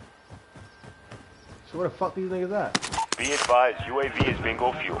 So where the fuck these niggas at? Be advised, UAV is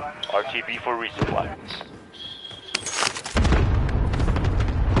bingo fuel. RTB for resupply.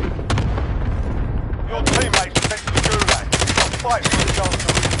 Your teammate protected the gulag. You've got to fight for a chance to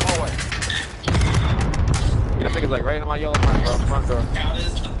redeploy. Yeah, that nigga's like right on my yellow front, bro. Front door.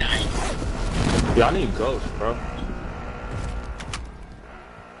 Yeah, I need ghosts, bro.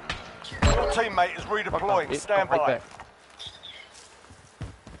 Your teammate is redeploying. Stand right by. back.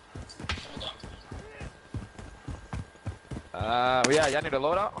 Yeah, y'all need a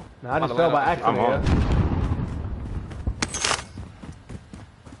loadout? Nah, I just fell by accident. I'm on.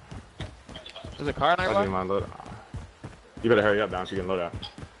 There's a car in I there, need my loadout. You better hurry up, down so you can load out.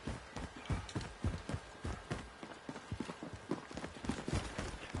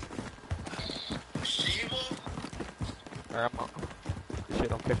 Alright, I'm on. Shit,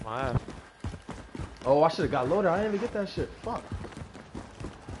 don't kick my ass. Oh, I should have got loaded. I didn't even get that shit. Fuck.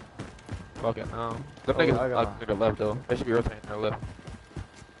 Fuck it, no. Them Oh, niggas I got- to the left, though. They should be rotating to the left.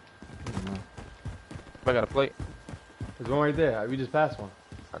 I got a plate. There's one right there. We just passed one.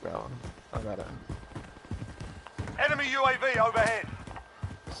 I got one. I got it. Enemy UAV overhead.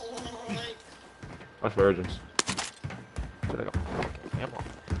 That's virgins. Shit, I got fucking ammo.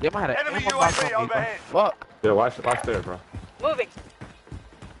 Damn, I had an Enemy ammo box UAV on me, bro. overhead. Fuck. Yeah, watch there, bro. Moving.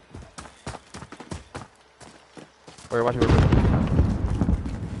 Wait, watch it.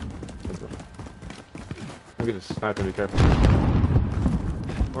 Let me get this sniper, be careful.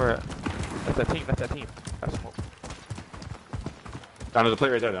 Where at? That's that team, that's smoke. Down to the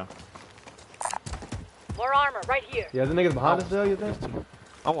plate right there, now. More armor right here. Yeah, the niggas behind us still, you think?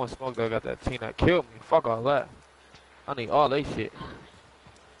 I want smoke though, got that team that killed me. Fuck all that. I need all that shit.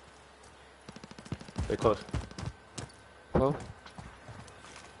 Stay close. Close?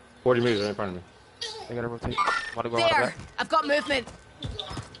 40 meters right in front of me. They gotta rotate. I'm about to go around the There! back. I've got movement!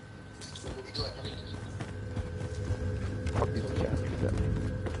 Fuck these bitch ass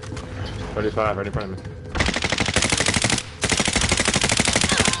niggas. 35 right in front of me.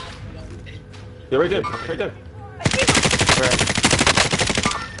 Yeah, right there. Right there. Where?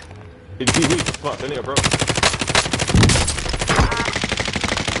 He's weak. Fuck, that nigga, bro.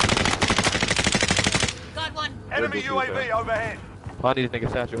 Got one! Enemy UAV overhead. Oh, I need this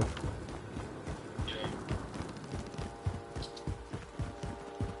nigga satchel.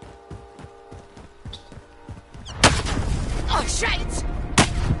 Oh, shit!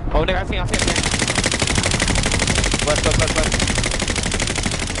 Oh, nigga, I see him. Left.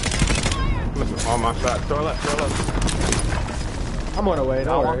 Listen, all my shots. Throw left. I'm on the way.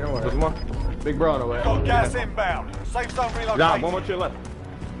 Don't worry. There's one. Big bro on the way. Got gas inbound. Safe zone relocated. Nah, one more to your left.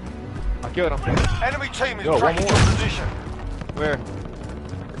 I killed him. Enemy team is Yo, one tracking more. your position. Where?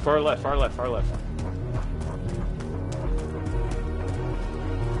 Far left. Bro,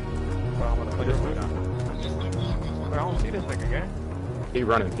 I'm gonna put this way down. Bro, I don't see this nigga, gang. He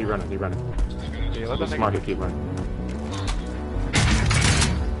running. Yeah, let He's that smart nigga. to keep running.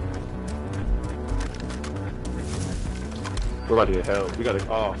 We're about to get held. We gotta.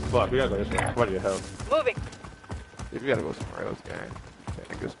 Oh fuck. We gotta go this way. We're about to get held. Moving. We gotta go somewhere else, gang. That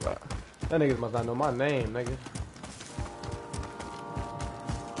nigga spot. That niggas must not know my name, nigga.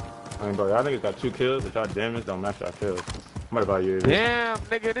 I mean, bro, y'all niggas got 2 kills, but y'all damage don't match our kills. What about you? Damn,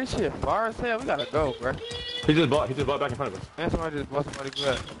 nigga, this shit far as hell. We gotta go, bro. He just bought back in front of us. Man, somebody just bought somebody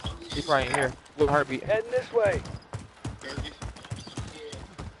good. He probably in here. With heartbeat. Heading this way.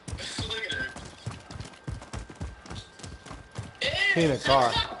 He in a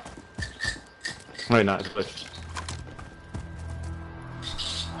car. Wait, not. It's glitch.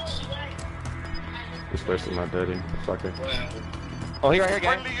 This person's not dirty. Fucker. Oh, he right here,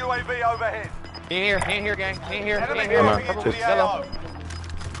 gang. Friendly UAV overhead. He in here, gang. He in here. Enemy He in here. moving Come into on, the yellow. AO.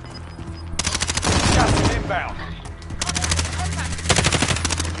 Gas is inbound.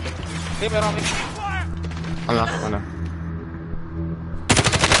 Leave it on me. I know.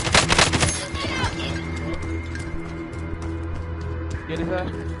 Get his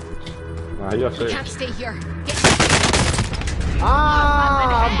ass. Nah, you upstairs. Can't stay here. Get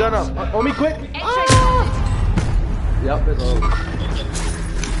Ah, I'm done up. On me quick. Ah. Yep, it's over.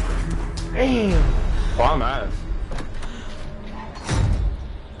 Damn. Oh, I'm ass.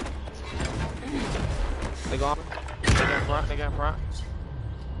 They go on me. They get in front.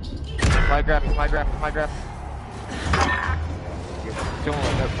 Might grab me. Doing like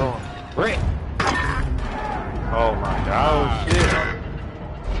that, bro. Rick. Oh my god. Oh shit.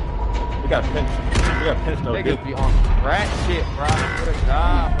 We got pinched no Niggas good. be on rat shit, bro. What a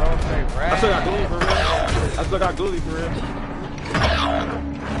god, bro. Say rat. I still got ghoulie for real.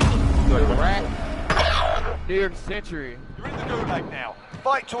 Rat. New York Century. You're in the gulag now.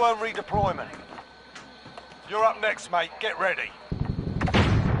 Fight to earn redeployment. You're up next, mate. Get ready.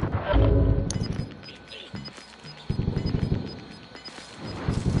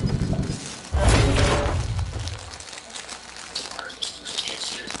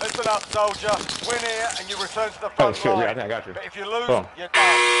 Listen up, soldier. Win here and you return to the front line. Yeah, I think I got you. But if you lose, Oh. you're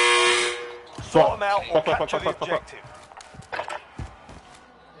done. Sort them out or capture the objective.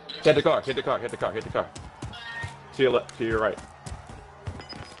 Hit the car. To your left, to your right.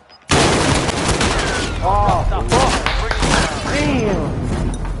 Oh, fuck. damn.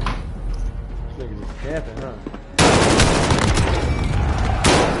 Niggas just camping, huh?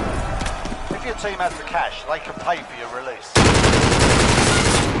 If your team has the cash, they can pay for your release.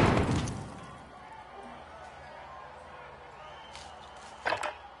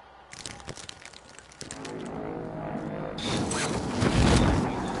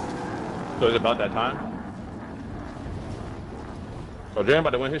 So it's about that time? So Jay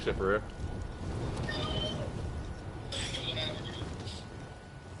about to win his shit for real.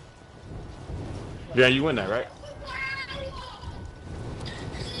 Yeah, you win that, right?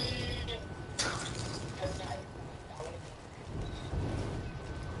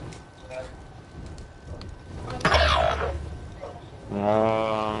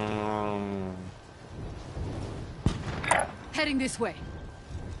 Heading this way.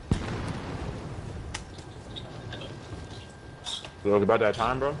 So it's about that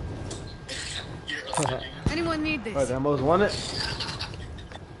time, bro? Anyone need Right, this? that most wanted.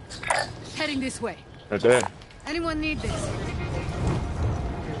 Heading this way. Right there. Anyone need this?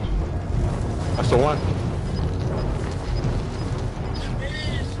 That's the one.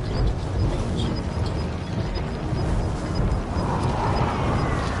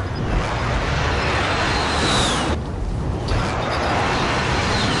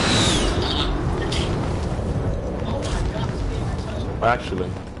 Actually.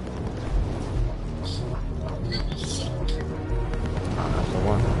 That's the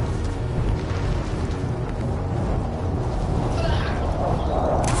one.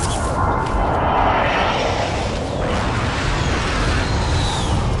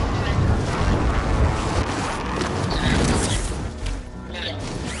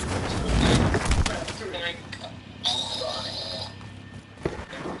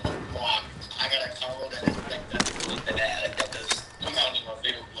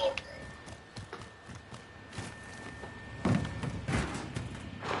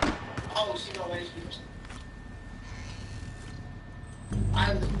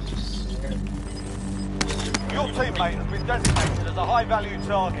 Your teammate has been designated as a high-value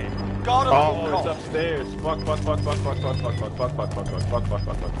target. Guard at all Oh, it's costs. upstairs. Fuck.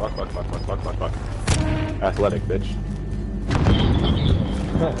 Athletic, bitch.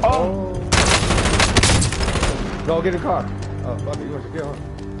 Oh. Go get a car. Oh, fuck it. You want to get one?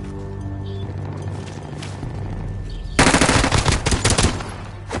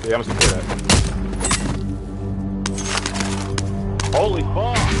 Yeah, I'm gonna secure that. Holy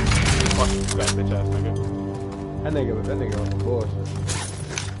fuck! Fuck you, fat bitch ass nigga. That nigga on some bullshit.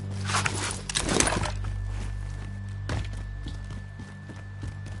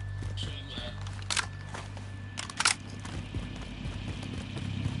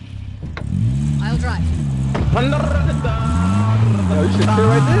 Yo, you should chill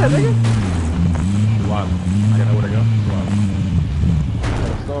right there, nigga. Wow. I got nowhere to go. Wow.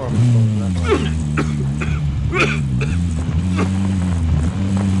 Storm.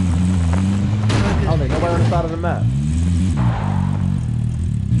 I don't think nobody on the side of the map.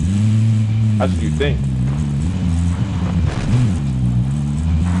 That's what you think.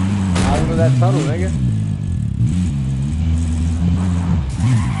 Out into that tunnel, nigga.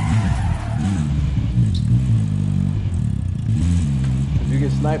 If you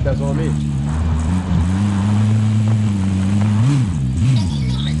get sniped, that's on me.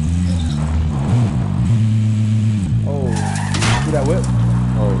 Oh, see that whip?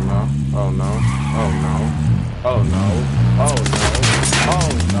 Oh no. Oh no. Oh no. Oh no. Oh no. Oh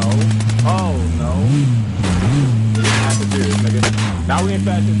no. Oh no. Fast and Furious, nigga. Now we in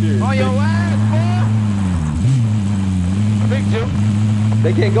Fast and Furious. Oh, your ass, boy! Big Jew.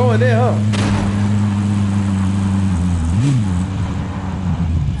 They can't go in there, huh?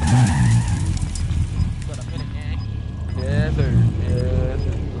 Yes, sir. Yes,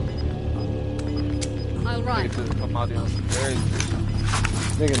 sir. I'll ride. Come out there.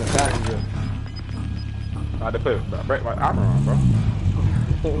 Nigga in the passenger. I had to put break my armor on, bro.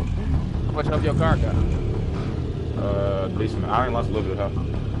 How much of your car got? Decent. I ain't lost a little bit of health.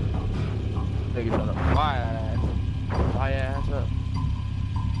 Nigga, shut up. Fly ass. Fly ass up.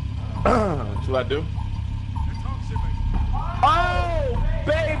 What should I do? Oh,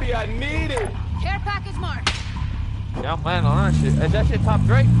 baby, I need it. Care package marked. Yeah, I'm landing on that shit. Is that shit top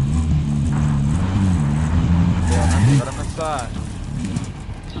Drake? Yeah, that's right on the side.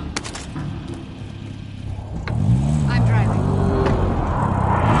 I'm driving.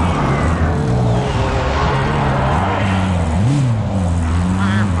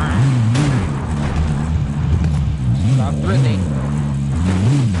 Stop threatening.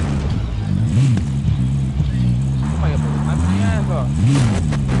 Somebody up there sniping the ass off.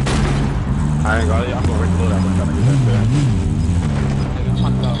 I ain't gonna. I'm gonna wait till I'm trying to get that there. Nigga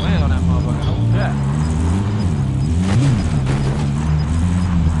talking about land on that motherfucker. Oh, yeah.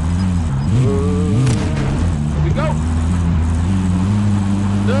 Here we go.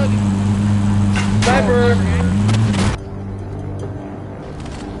 Dougie. Sniper!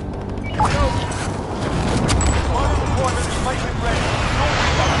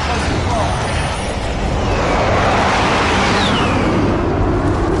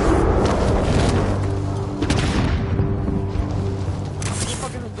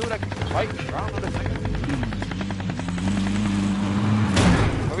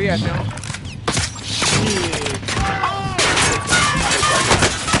 Where we at, John?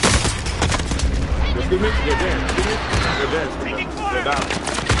 Just give me. You're dead. Give me. You're dead. You're down.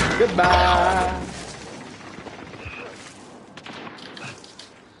 Goodbye.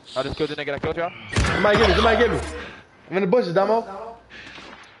 I just killed the nigga that killed y'all. Somebody get me, somebody get me. I'm in the bushes, Damo.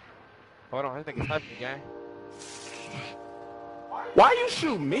 Hold on, I think it's sniping me, gang. Why you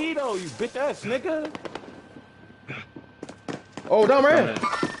shoot me though, you bitch ass nigga? Oh, Dom ran.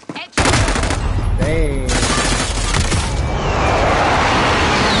 Dang.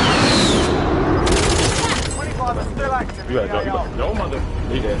 You got no mother.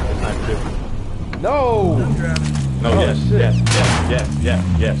 He dead. No. No, yes, shit.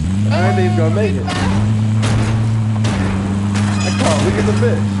 yes. I think he's gonna make it. I caught weak as a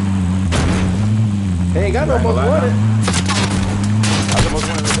bitch. They ain't got no most wanted. I the most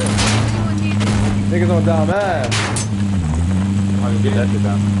wanted to do. Niggas on Dom ass. I can get that shit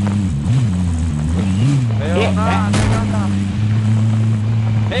down. Hell nah,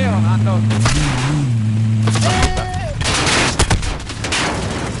 hell nah, no.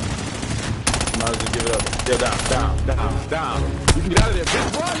 Might as well give it up. Yeah, down. You can get out of there, bitch.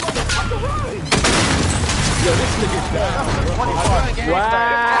 Run, motherfucker, run! Yo, this nigga's down.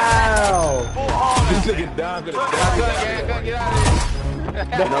 Wow. This nigga's down. Get out of here.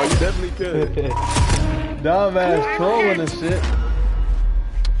 No, you definitely could. Dumb ass trolling and shit.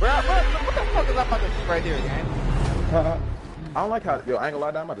 What the fuck is up on this right here, gang? I don't like how, yo, I ain't gonna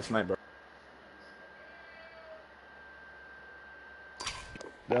lie down, I'm about to snipe, bro.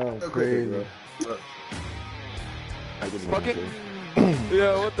 That was crazy. Fuck it.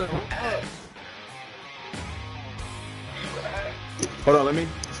 Yeah, what the fuck? Hold on, let me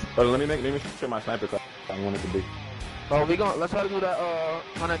make sure my sniper class I want it to be. Oh, let's try to do that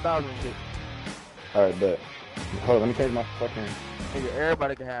 100,000 shit. Alright, bet. Hold on, let me change my fucking. Nigga,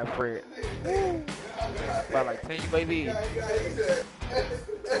 everybody can have Fred. About like 10 UAVs.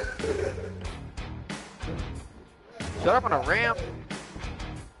 Shut up on a ramp.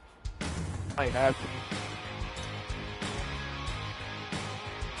 I have to.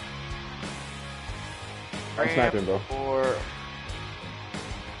 I'm sniping, bro. Or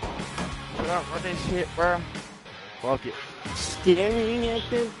should I run this shit, bro? Fuck it. Staring at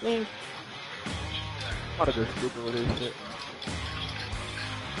this thing. I'm gonna go stupid with this shit.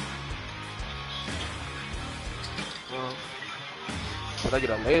 Should I get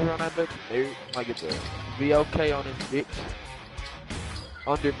a laser on that bitch? Maybe I might get the VOK on this bitch.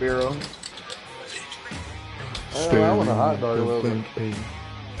 Under barrel. I want a hot dog a little bit.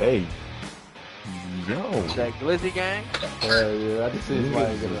 Hey. Yo. That glizzy gang? Hell yeah, I just see it's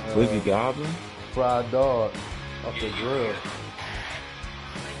like Glizzy Goblin. fried dog off the grill.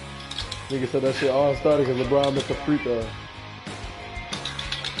 Nigga said that shit all started because LeBron missed a free throw.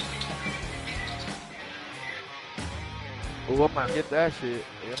 Oh, I'm gonna get that shit.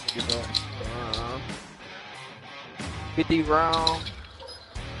 Yeah, I'm gonna get that. 50 round.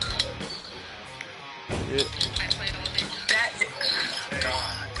 Shit.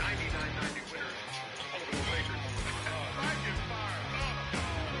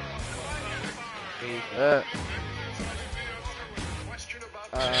 That.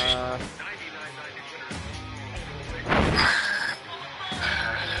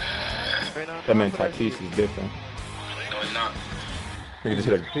 That man Tatis is different. No, he's not. He just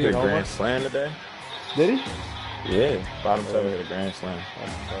hit a grand slam today. Did he? Yeah, bottom seven hit a grand slam.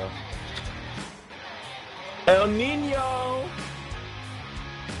 El Nino.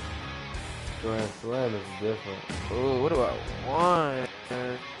 Grand slam is different. Oh, what about one?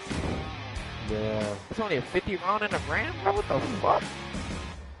 Yeah. It's only a 50 round in a gram, bro. What the fuck?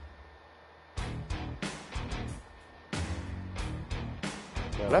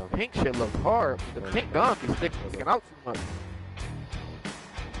 That pink shit looks hard. The pink gun is sticking out too much.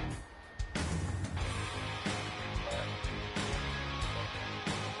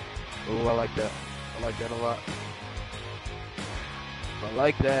 Oh, I like that. I like that a lot. I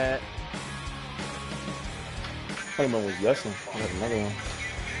like that. Playman was guessing. Another one.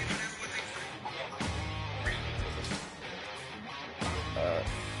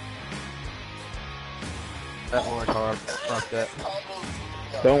 That orange hard. Fuck that.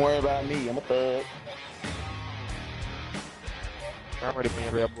 Don't worry about me. I'm a thug. I'm ready for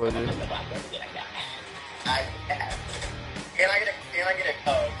that boy. This. Can I get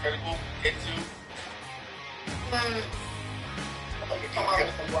a critical hit too?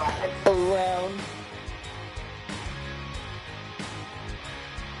 Around.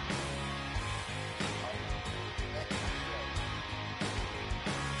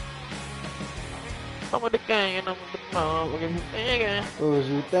 I'm with the gang and I'm with the mom. Look at you thinking. What was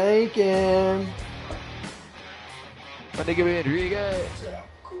you thinking? My nigga Rodriguez.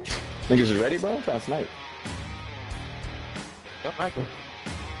 Niggas is ready, bro? I'm trying to snipe. Yo, Michael.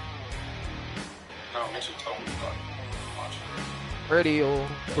 No, what you told me about? Ready, oh,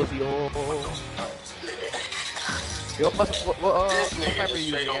 pussy, oh. Yo, what camera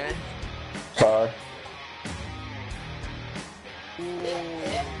you using, man? Car.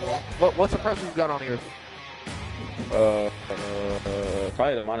 What's the pressure you got on here?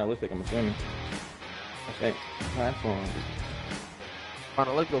 Probably the monolithic, I'm assuming. I think. Platform.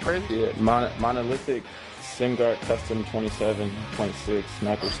 Monolithic go crazy? Yeah, monolithic, SimGuard Custom 27.6,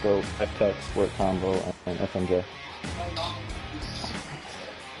 microscope, FTech, Sport Combo, and FMJ.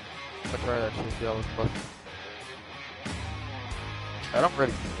 I'll try that shit, see how it's busted. Alright, I'm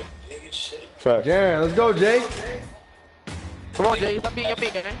ready. Fact. Jaren, let's go, Jake. Come on, Jay, stop being your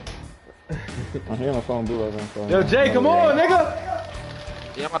big man. I'm hearing my phone blue over. Yo, Jay, come on, nigga.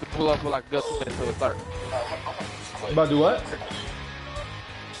 Yeah, I'm about to pull up for like a good 2 minutes till it starts. About to do what?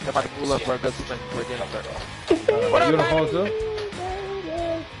 I'm about to pull up for a good 2 minutes before the game starts. What you on the phone too?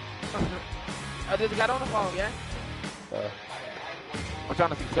 I just got on the phone, yeah? I'm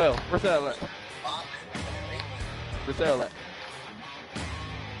trying to see Sale. Where's Sale at? Where's Sale at?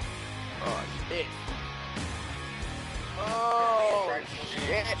 Oh, shit. Oh,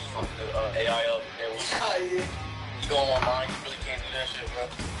 shit. AI up there. You go online, you really can't do that shit, bro.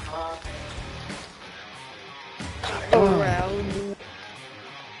 Around.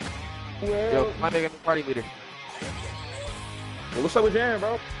 Yo, my nigga, party leader. Hey, what's up with Jaren,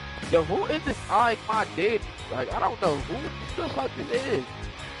 bro? Yo, who is this I my dude? Like, I don't know who the fuck this is.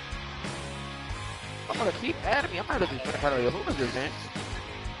 I'm gonna keep adding me. I'm not looking for who is this, man?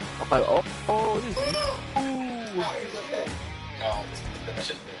 I'm like, oh, this is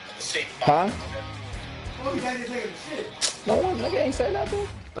Huh? No one, nigga ain't say nothing.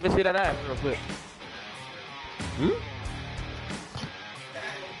 Let me see that ass real quick.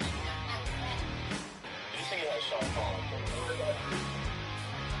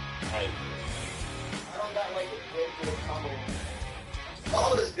 I don't got like a good combo.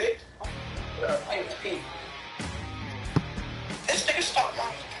 Oh, this big. Pink.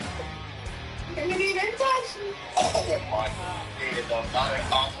 Oh my God. The not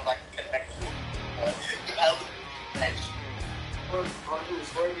also like connect.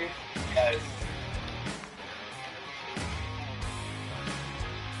 Yes.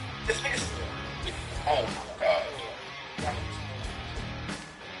 This nigga's. Oh my God.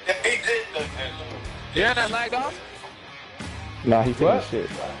 If he did the. Yeah, that lagged off? Nah, he What? finished shit.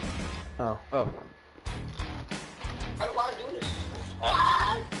 Oh. Oh. How do I do this?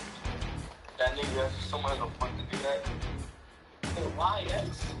 That nigga, someone has a fun to do that. Why?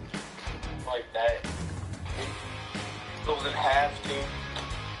 Yes. Like that. Goes in half, too.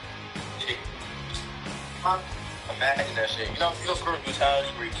 Shit. Imagine that shit. You know for brutality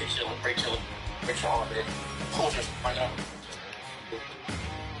where you kick your break your arm in. Pulls your spine out.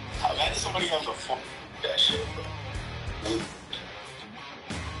 Imagine somebody having a fun that shit, bro.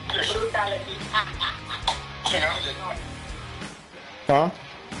 Brutality. Huh?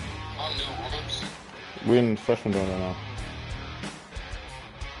 On new rooms. We're in freshman doing that now.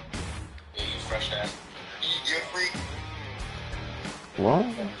 Yeah, you fresh ass. You're free. What?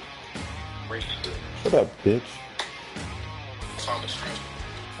 Free. Shut up, bitch. It's on the street.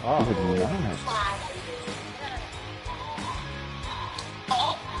 Oh. Good night.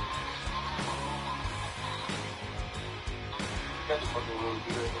 Got the fucking room.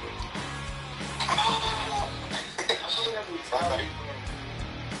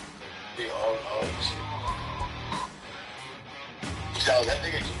 Yo, that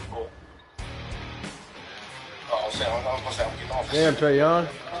nigga keep going. Oh, I'm saying, I'm getting off. Damn, Trey Young.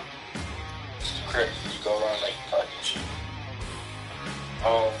 It's crazy. You go around like fucking shit.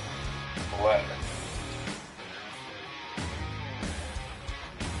 What?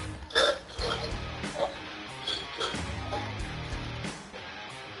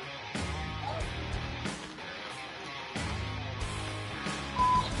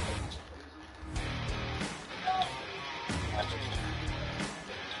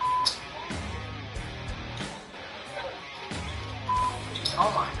 Oh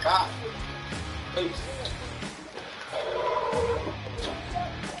my God. Please.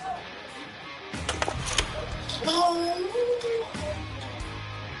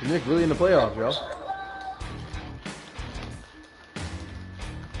 Nick really in the playoffs, yo.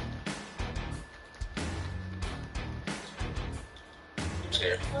 Who's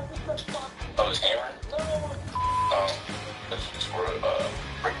here? Oh, it's Aaron? That's for,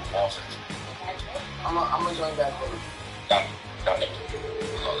 Rick Lawson. I'm gonna join back for not Nick.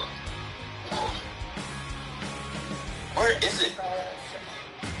 Where is it?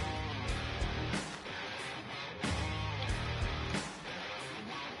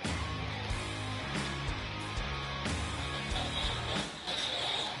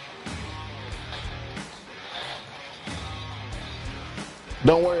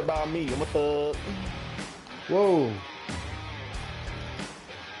 Don't worry about me. I'm a thug. Whoa.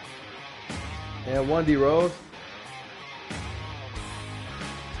 And 1D Rose.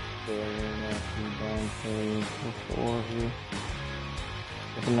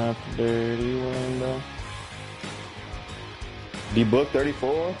 Looking at the dirty window. D-Book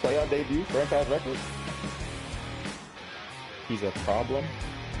 34, playoff debut, franchise record. He's a problem.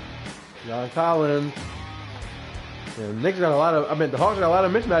 John Collins. Yeah, Knicks got a lot of. I mean, the Hawks got a lot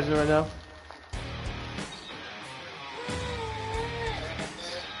of mismatches right now.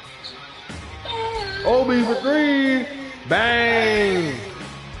 Obi for three. Bang.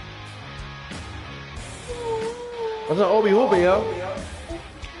 What's up, Obi hooping, yo?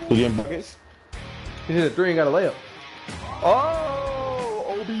 Who's getting buckets? He hit a three and got a layup. Oh,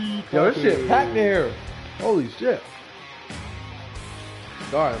 Obi. Yo, this shit packed in here. Holy shit.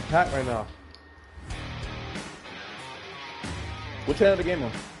 God, I'm packed right now. What channel the game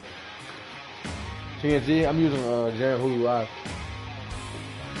on? TNT, I'm using Jaren Hulu Live.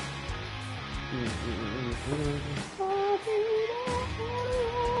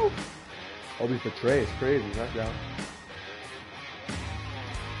 Obi for Trey, it's crazy, knockdown.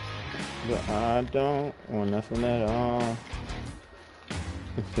 But I don't want nothing at all.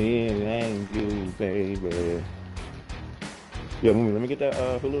 Feeling you, baby. Yo, let me get that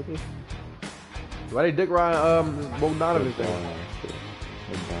Hulu, please. Why they dick ride Bogdanovich thing?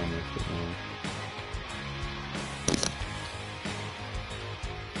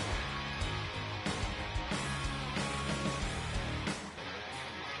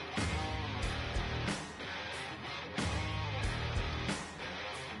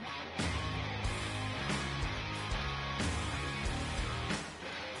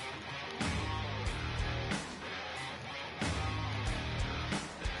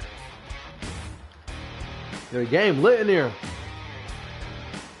 The game lit in here.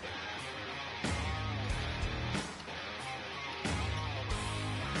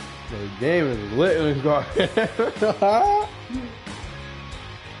 The game is lit in this guard.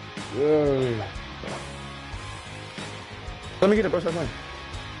 Let me get it, bro. Stop playing.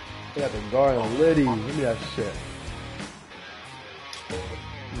 They got the guard on Liddy. Give me that shit.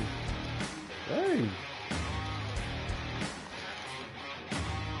 Hey.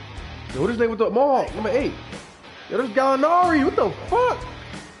 Yo, what is this nigga with the mall? Number 8. Yo, this Gallinari. What the fuck?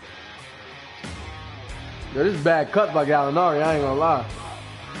 Yo, this is bad cut by Gallinari. I ain't gonna lie.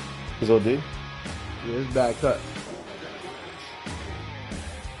 Is OD? Yeah, this is bad cut.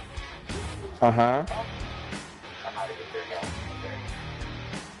 Uh-huh.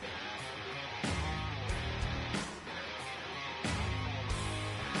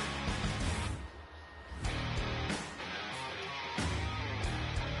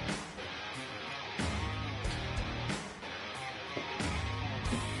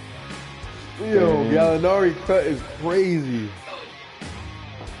 Yo, Gallinari cut is crazy.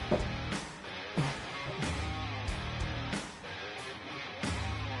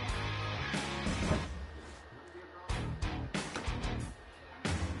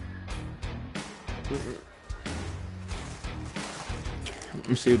 Let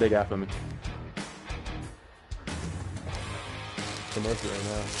me see what they got for me. Commercial right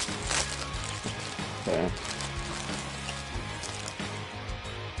now. Yeah.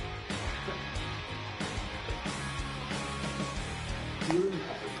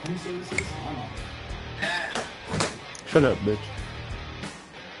 Shut up, bitch.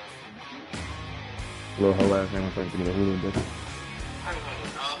 Little hoe ass name. I'm trying to get a Hulu, bitch.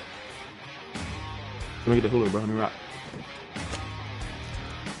 Let me get the Hulu, bro. Let me rock.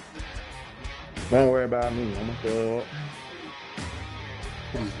 Don't worry about me. I'm gonna fill up.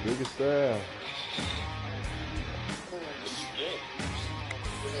 He's big as style.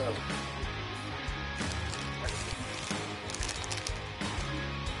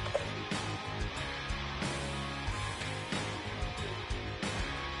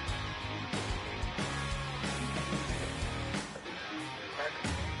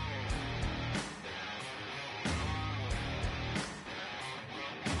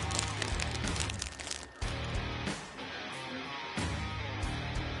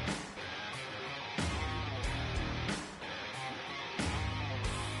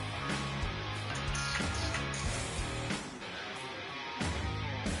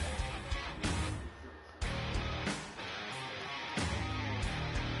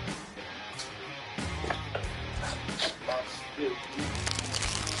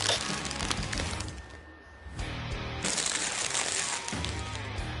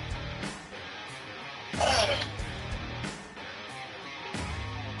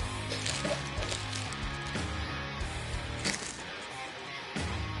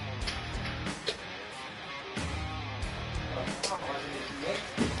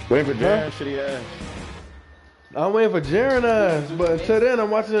 Waiting for Jaren, shitty ass. I'm waiting for Jaren ass, but until then, I'm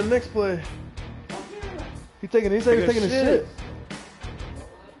watching the Knicks play. He's taking his shit.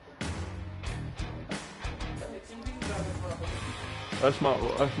 That's my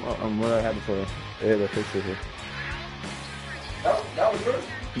what I had before. Yeah, the picture here. That was yours?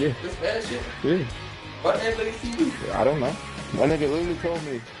 Yeah. This bad shit? Yeah. What the hell did he see you? I don't know. My nigga literally told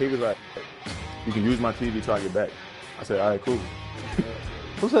me, he was like, you can use my TV till I get back. I said, alright, cool.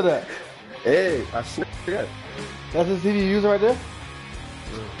 Who said that? Hey, I swear to God. That's the TV you using right there?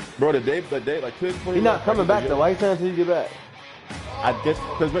 Bro, the day, like, he's not coming back though. Why you saying until you get back? I guess,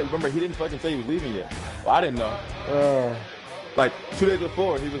 because remember, he didn't fucking say he was leaving yet. Well, I didn't know. Like, 2 days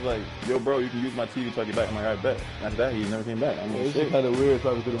before, he was like, yo, bro, you can use my TV till I get back. I'm like, alright, bet. After that, he never came back. I'm like, It's shit. kind of weird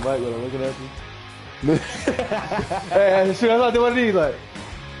talking to the mic when I'm looking at you. Hey, shit, I thought they wanted to eat, like.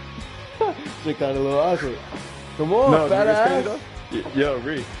 Shit kind of a little awkward. Come on, No, fat it's ass. crazy though. Yo,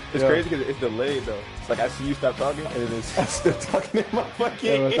 Ree, it's crazy because it's delayed though. It's like I see you stop talking and then I'm still talking in my fucking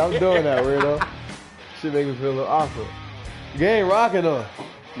Yeah, ear. stop doing that, weirdo. Shit make me feel a little awkward. You ain't rocking though.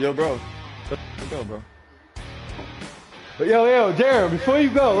 Yo, bro. Let's go, bro. But yo, Jared, before you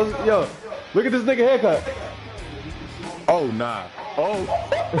go, look at this nigga haircut. Oh, nah. Oh.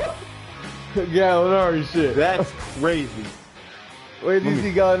 Gallinari shit. That's crazy. Where did you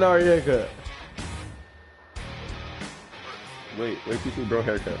see Gallinari haircut? Wait, you see bro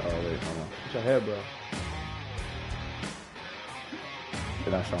haircut. Oh, wait, hold on. What's your hair, bro?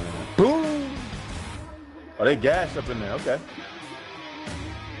 They're not showing it. Boom! Oh, they gassed up in there. Okay.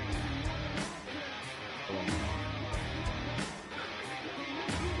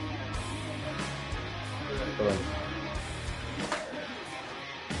 Hold on.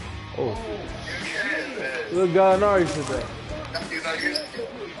 Oh. Look, Gallinari shit there.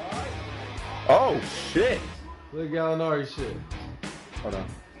 Oh, shit. Look, Gallinari shit. Hold on.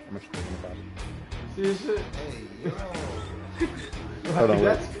 I'm thinking about it. See this shit? Hey, yo. Hold on, wait.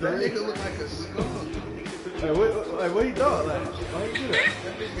 That's That crazy. nigga look like a skunk. Like, what he thought? Like, why you do that?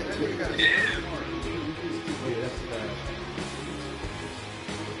 That nigga got a skunk mark. Yeah, that's bad.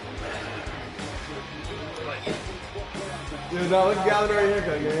 Yo, no, look at Gallery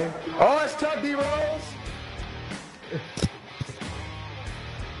haircut, gang. Oh, it's tough, D-Rose.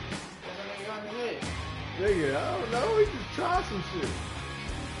 Nigga, I don't know. We just try some shit.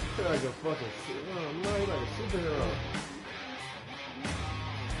 Feel like a fucking, I don't know, he's like a superhero.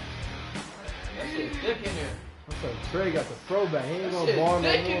 That shit's thick in there. What's up? Trey got the throwback. He ain't That gonna shit's bar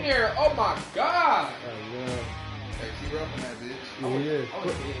no thick in more. there. Oh my god. Oh, yeah. Hey, keep roughing that bitch. Yeah, he is.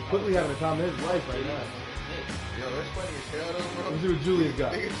 Quickly having the time of his life right now. Yo, that's funny as hell though, bro. Let's see what Julius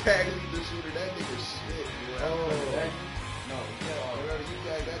got. Nigga tagged me the shooter. That nigga shit, bro. Oh. No, whatever you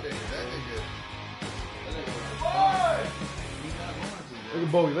tagged that nigga. That nigga. He's not going to, bro. Look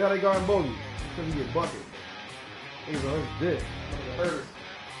at Bogey. Look how they guarding Bogey. Because he get bucket. Niggas on his dick. Hurt.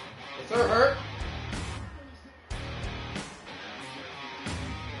 Is her hurt?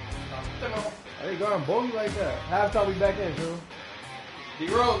 How they guarding Bogey like that? Halftime we back in, too.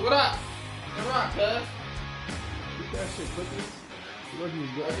 D-Rose, what up? Come on, cuz. Get that shit quickly. Look,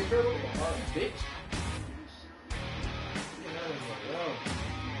 he's good. Bitch.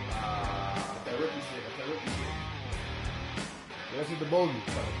 That rookie shit. That's just the Bogey.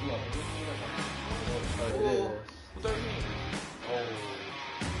 Oh, what's that mean? Oh,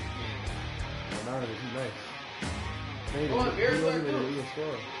 no, he's nice. Maybe. Go on, Bears, He like wasn't this. even a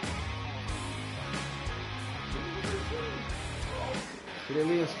score. He didn't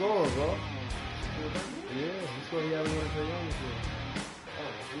lead a score, bro. Yeah, he scored. He haven't won for young this year.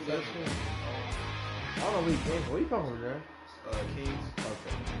 Who's that shit? I don't know where he came from. Where you come from, man? Kings.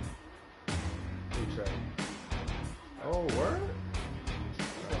 Okay. Good try. Oh, word?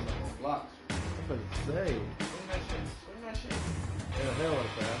 Blocks. I'm gonna say. Swing that shit. Yeah, the hell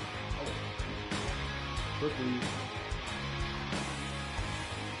like that. Quickly.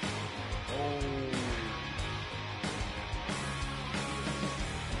 Oh.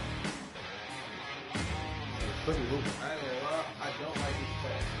 Quickly moving. I ain't gonna lie, I don't like his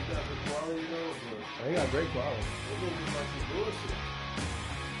pass. He got good quality though, but He got great quality. it looks like some bullshit.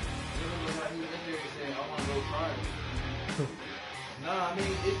 It looks like he was in there and saying, I wanna go try it. Nah, I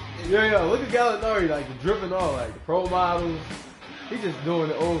mean, it's Yeah, look at Gallinari, like the dripping all, like the pro models. He just doing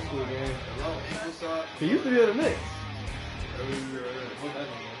the old school, man. a low ankle sock. He used to be in the Knicks.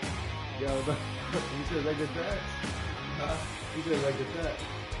 Yeah. He said like a that. He said like a that.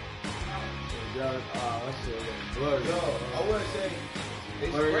 That shit was blurry. Yo, I wouldn't say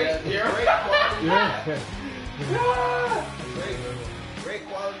it's Blurry great, ass hair. great quality. Yeah. Great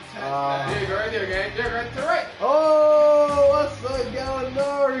quality test. There you go, right there, gang. There, right to the right. Oh, what's up,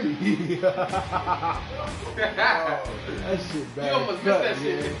 Gallinari? That shit bad. You almost missed cut, that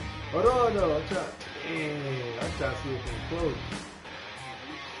shit. man. Hold on, no. I'm trying to see it from close.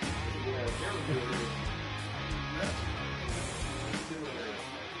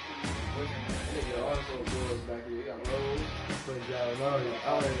 But Gallinari,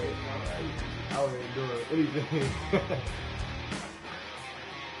 out here doing anything.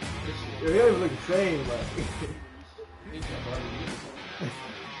 Yo, he don't even look the same, like.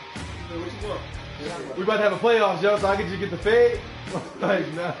 We about to have a playoffs, yo, so I can just get the fade?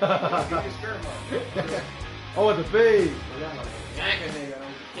 Like, nah. I want the fade. Yank a nigga.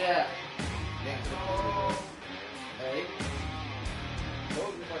 Yeah. Hey.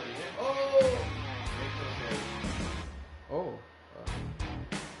 Oh.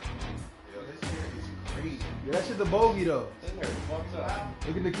 Yo, this hair is crazy. Yeah, that shit's the bogey, though. This hair fucked up.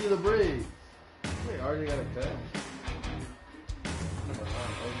 Look at Nikita Briggs. Wait, already got a cut.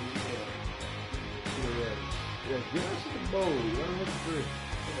 Yeah, get that shit the bogey. 103.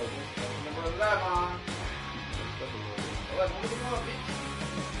 Number 11. 11, look at my bitch.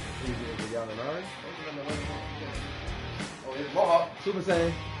 Easy for Gallinari. Oh, it's Mohawk. Super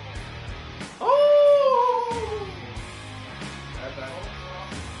Saiyan. Oh!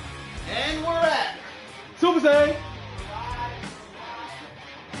 And we're at Super Saiyan.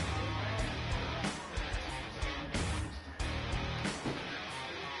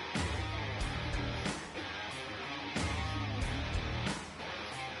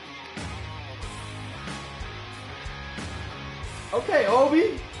 Okay,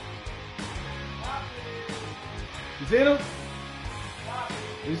 Obi. You seen him?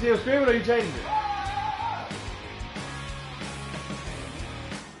 You see him screaming or you changing it?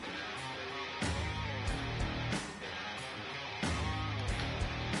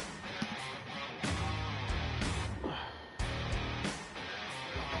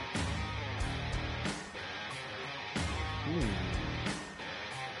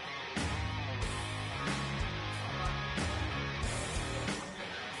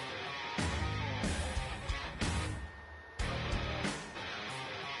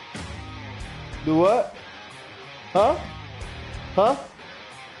 Do what? Huh? Huh?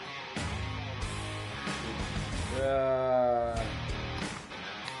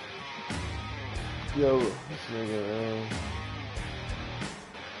 Yo, this nigga, man.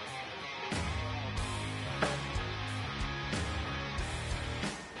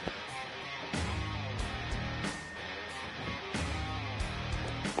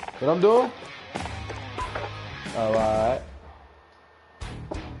 What I'm doing? Alright.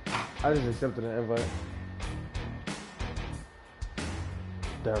 I just accepted an invite.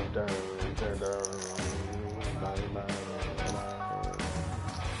 Dun, dun, dun, dun. Bang, bang, bang.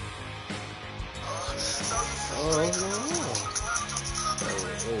 Oh, what's going on? Oh,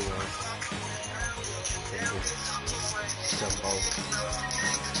 there you go. Jump over.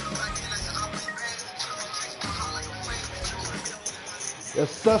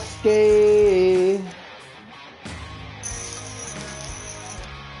 Yes, Sasuke.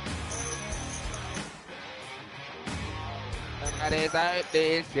 Somebody's out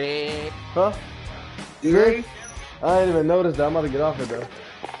this shit. Huh? You ready? I didn't even notice that. I'm about to get off it though.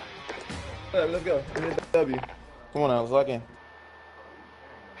 Alright, let's go. We need a W. Come on now, let's lock in.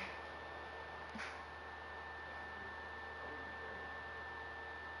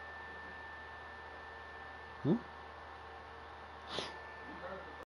 Hmm?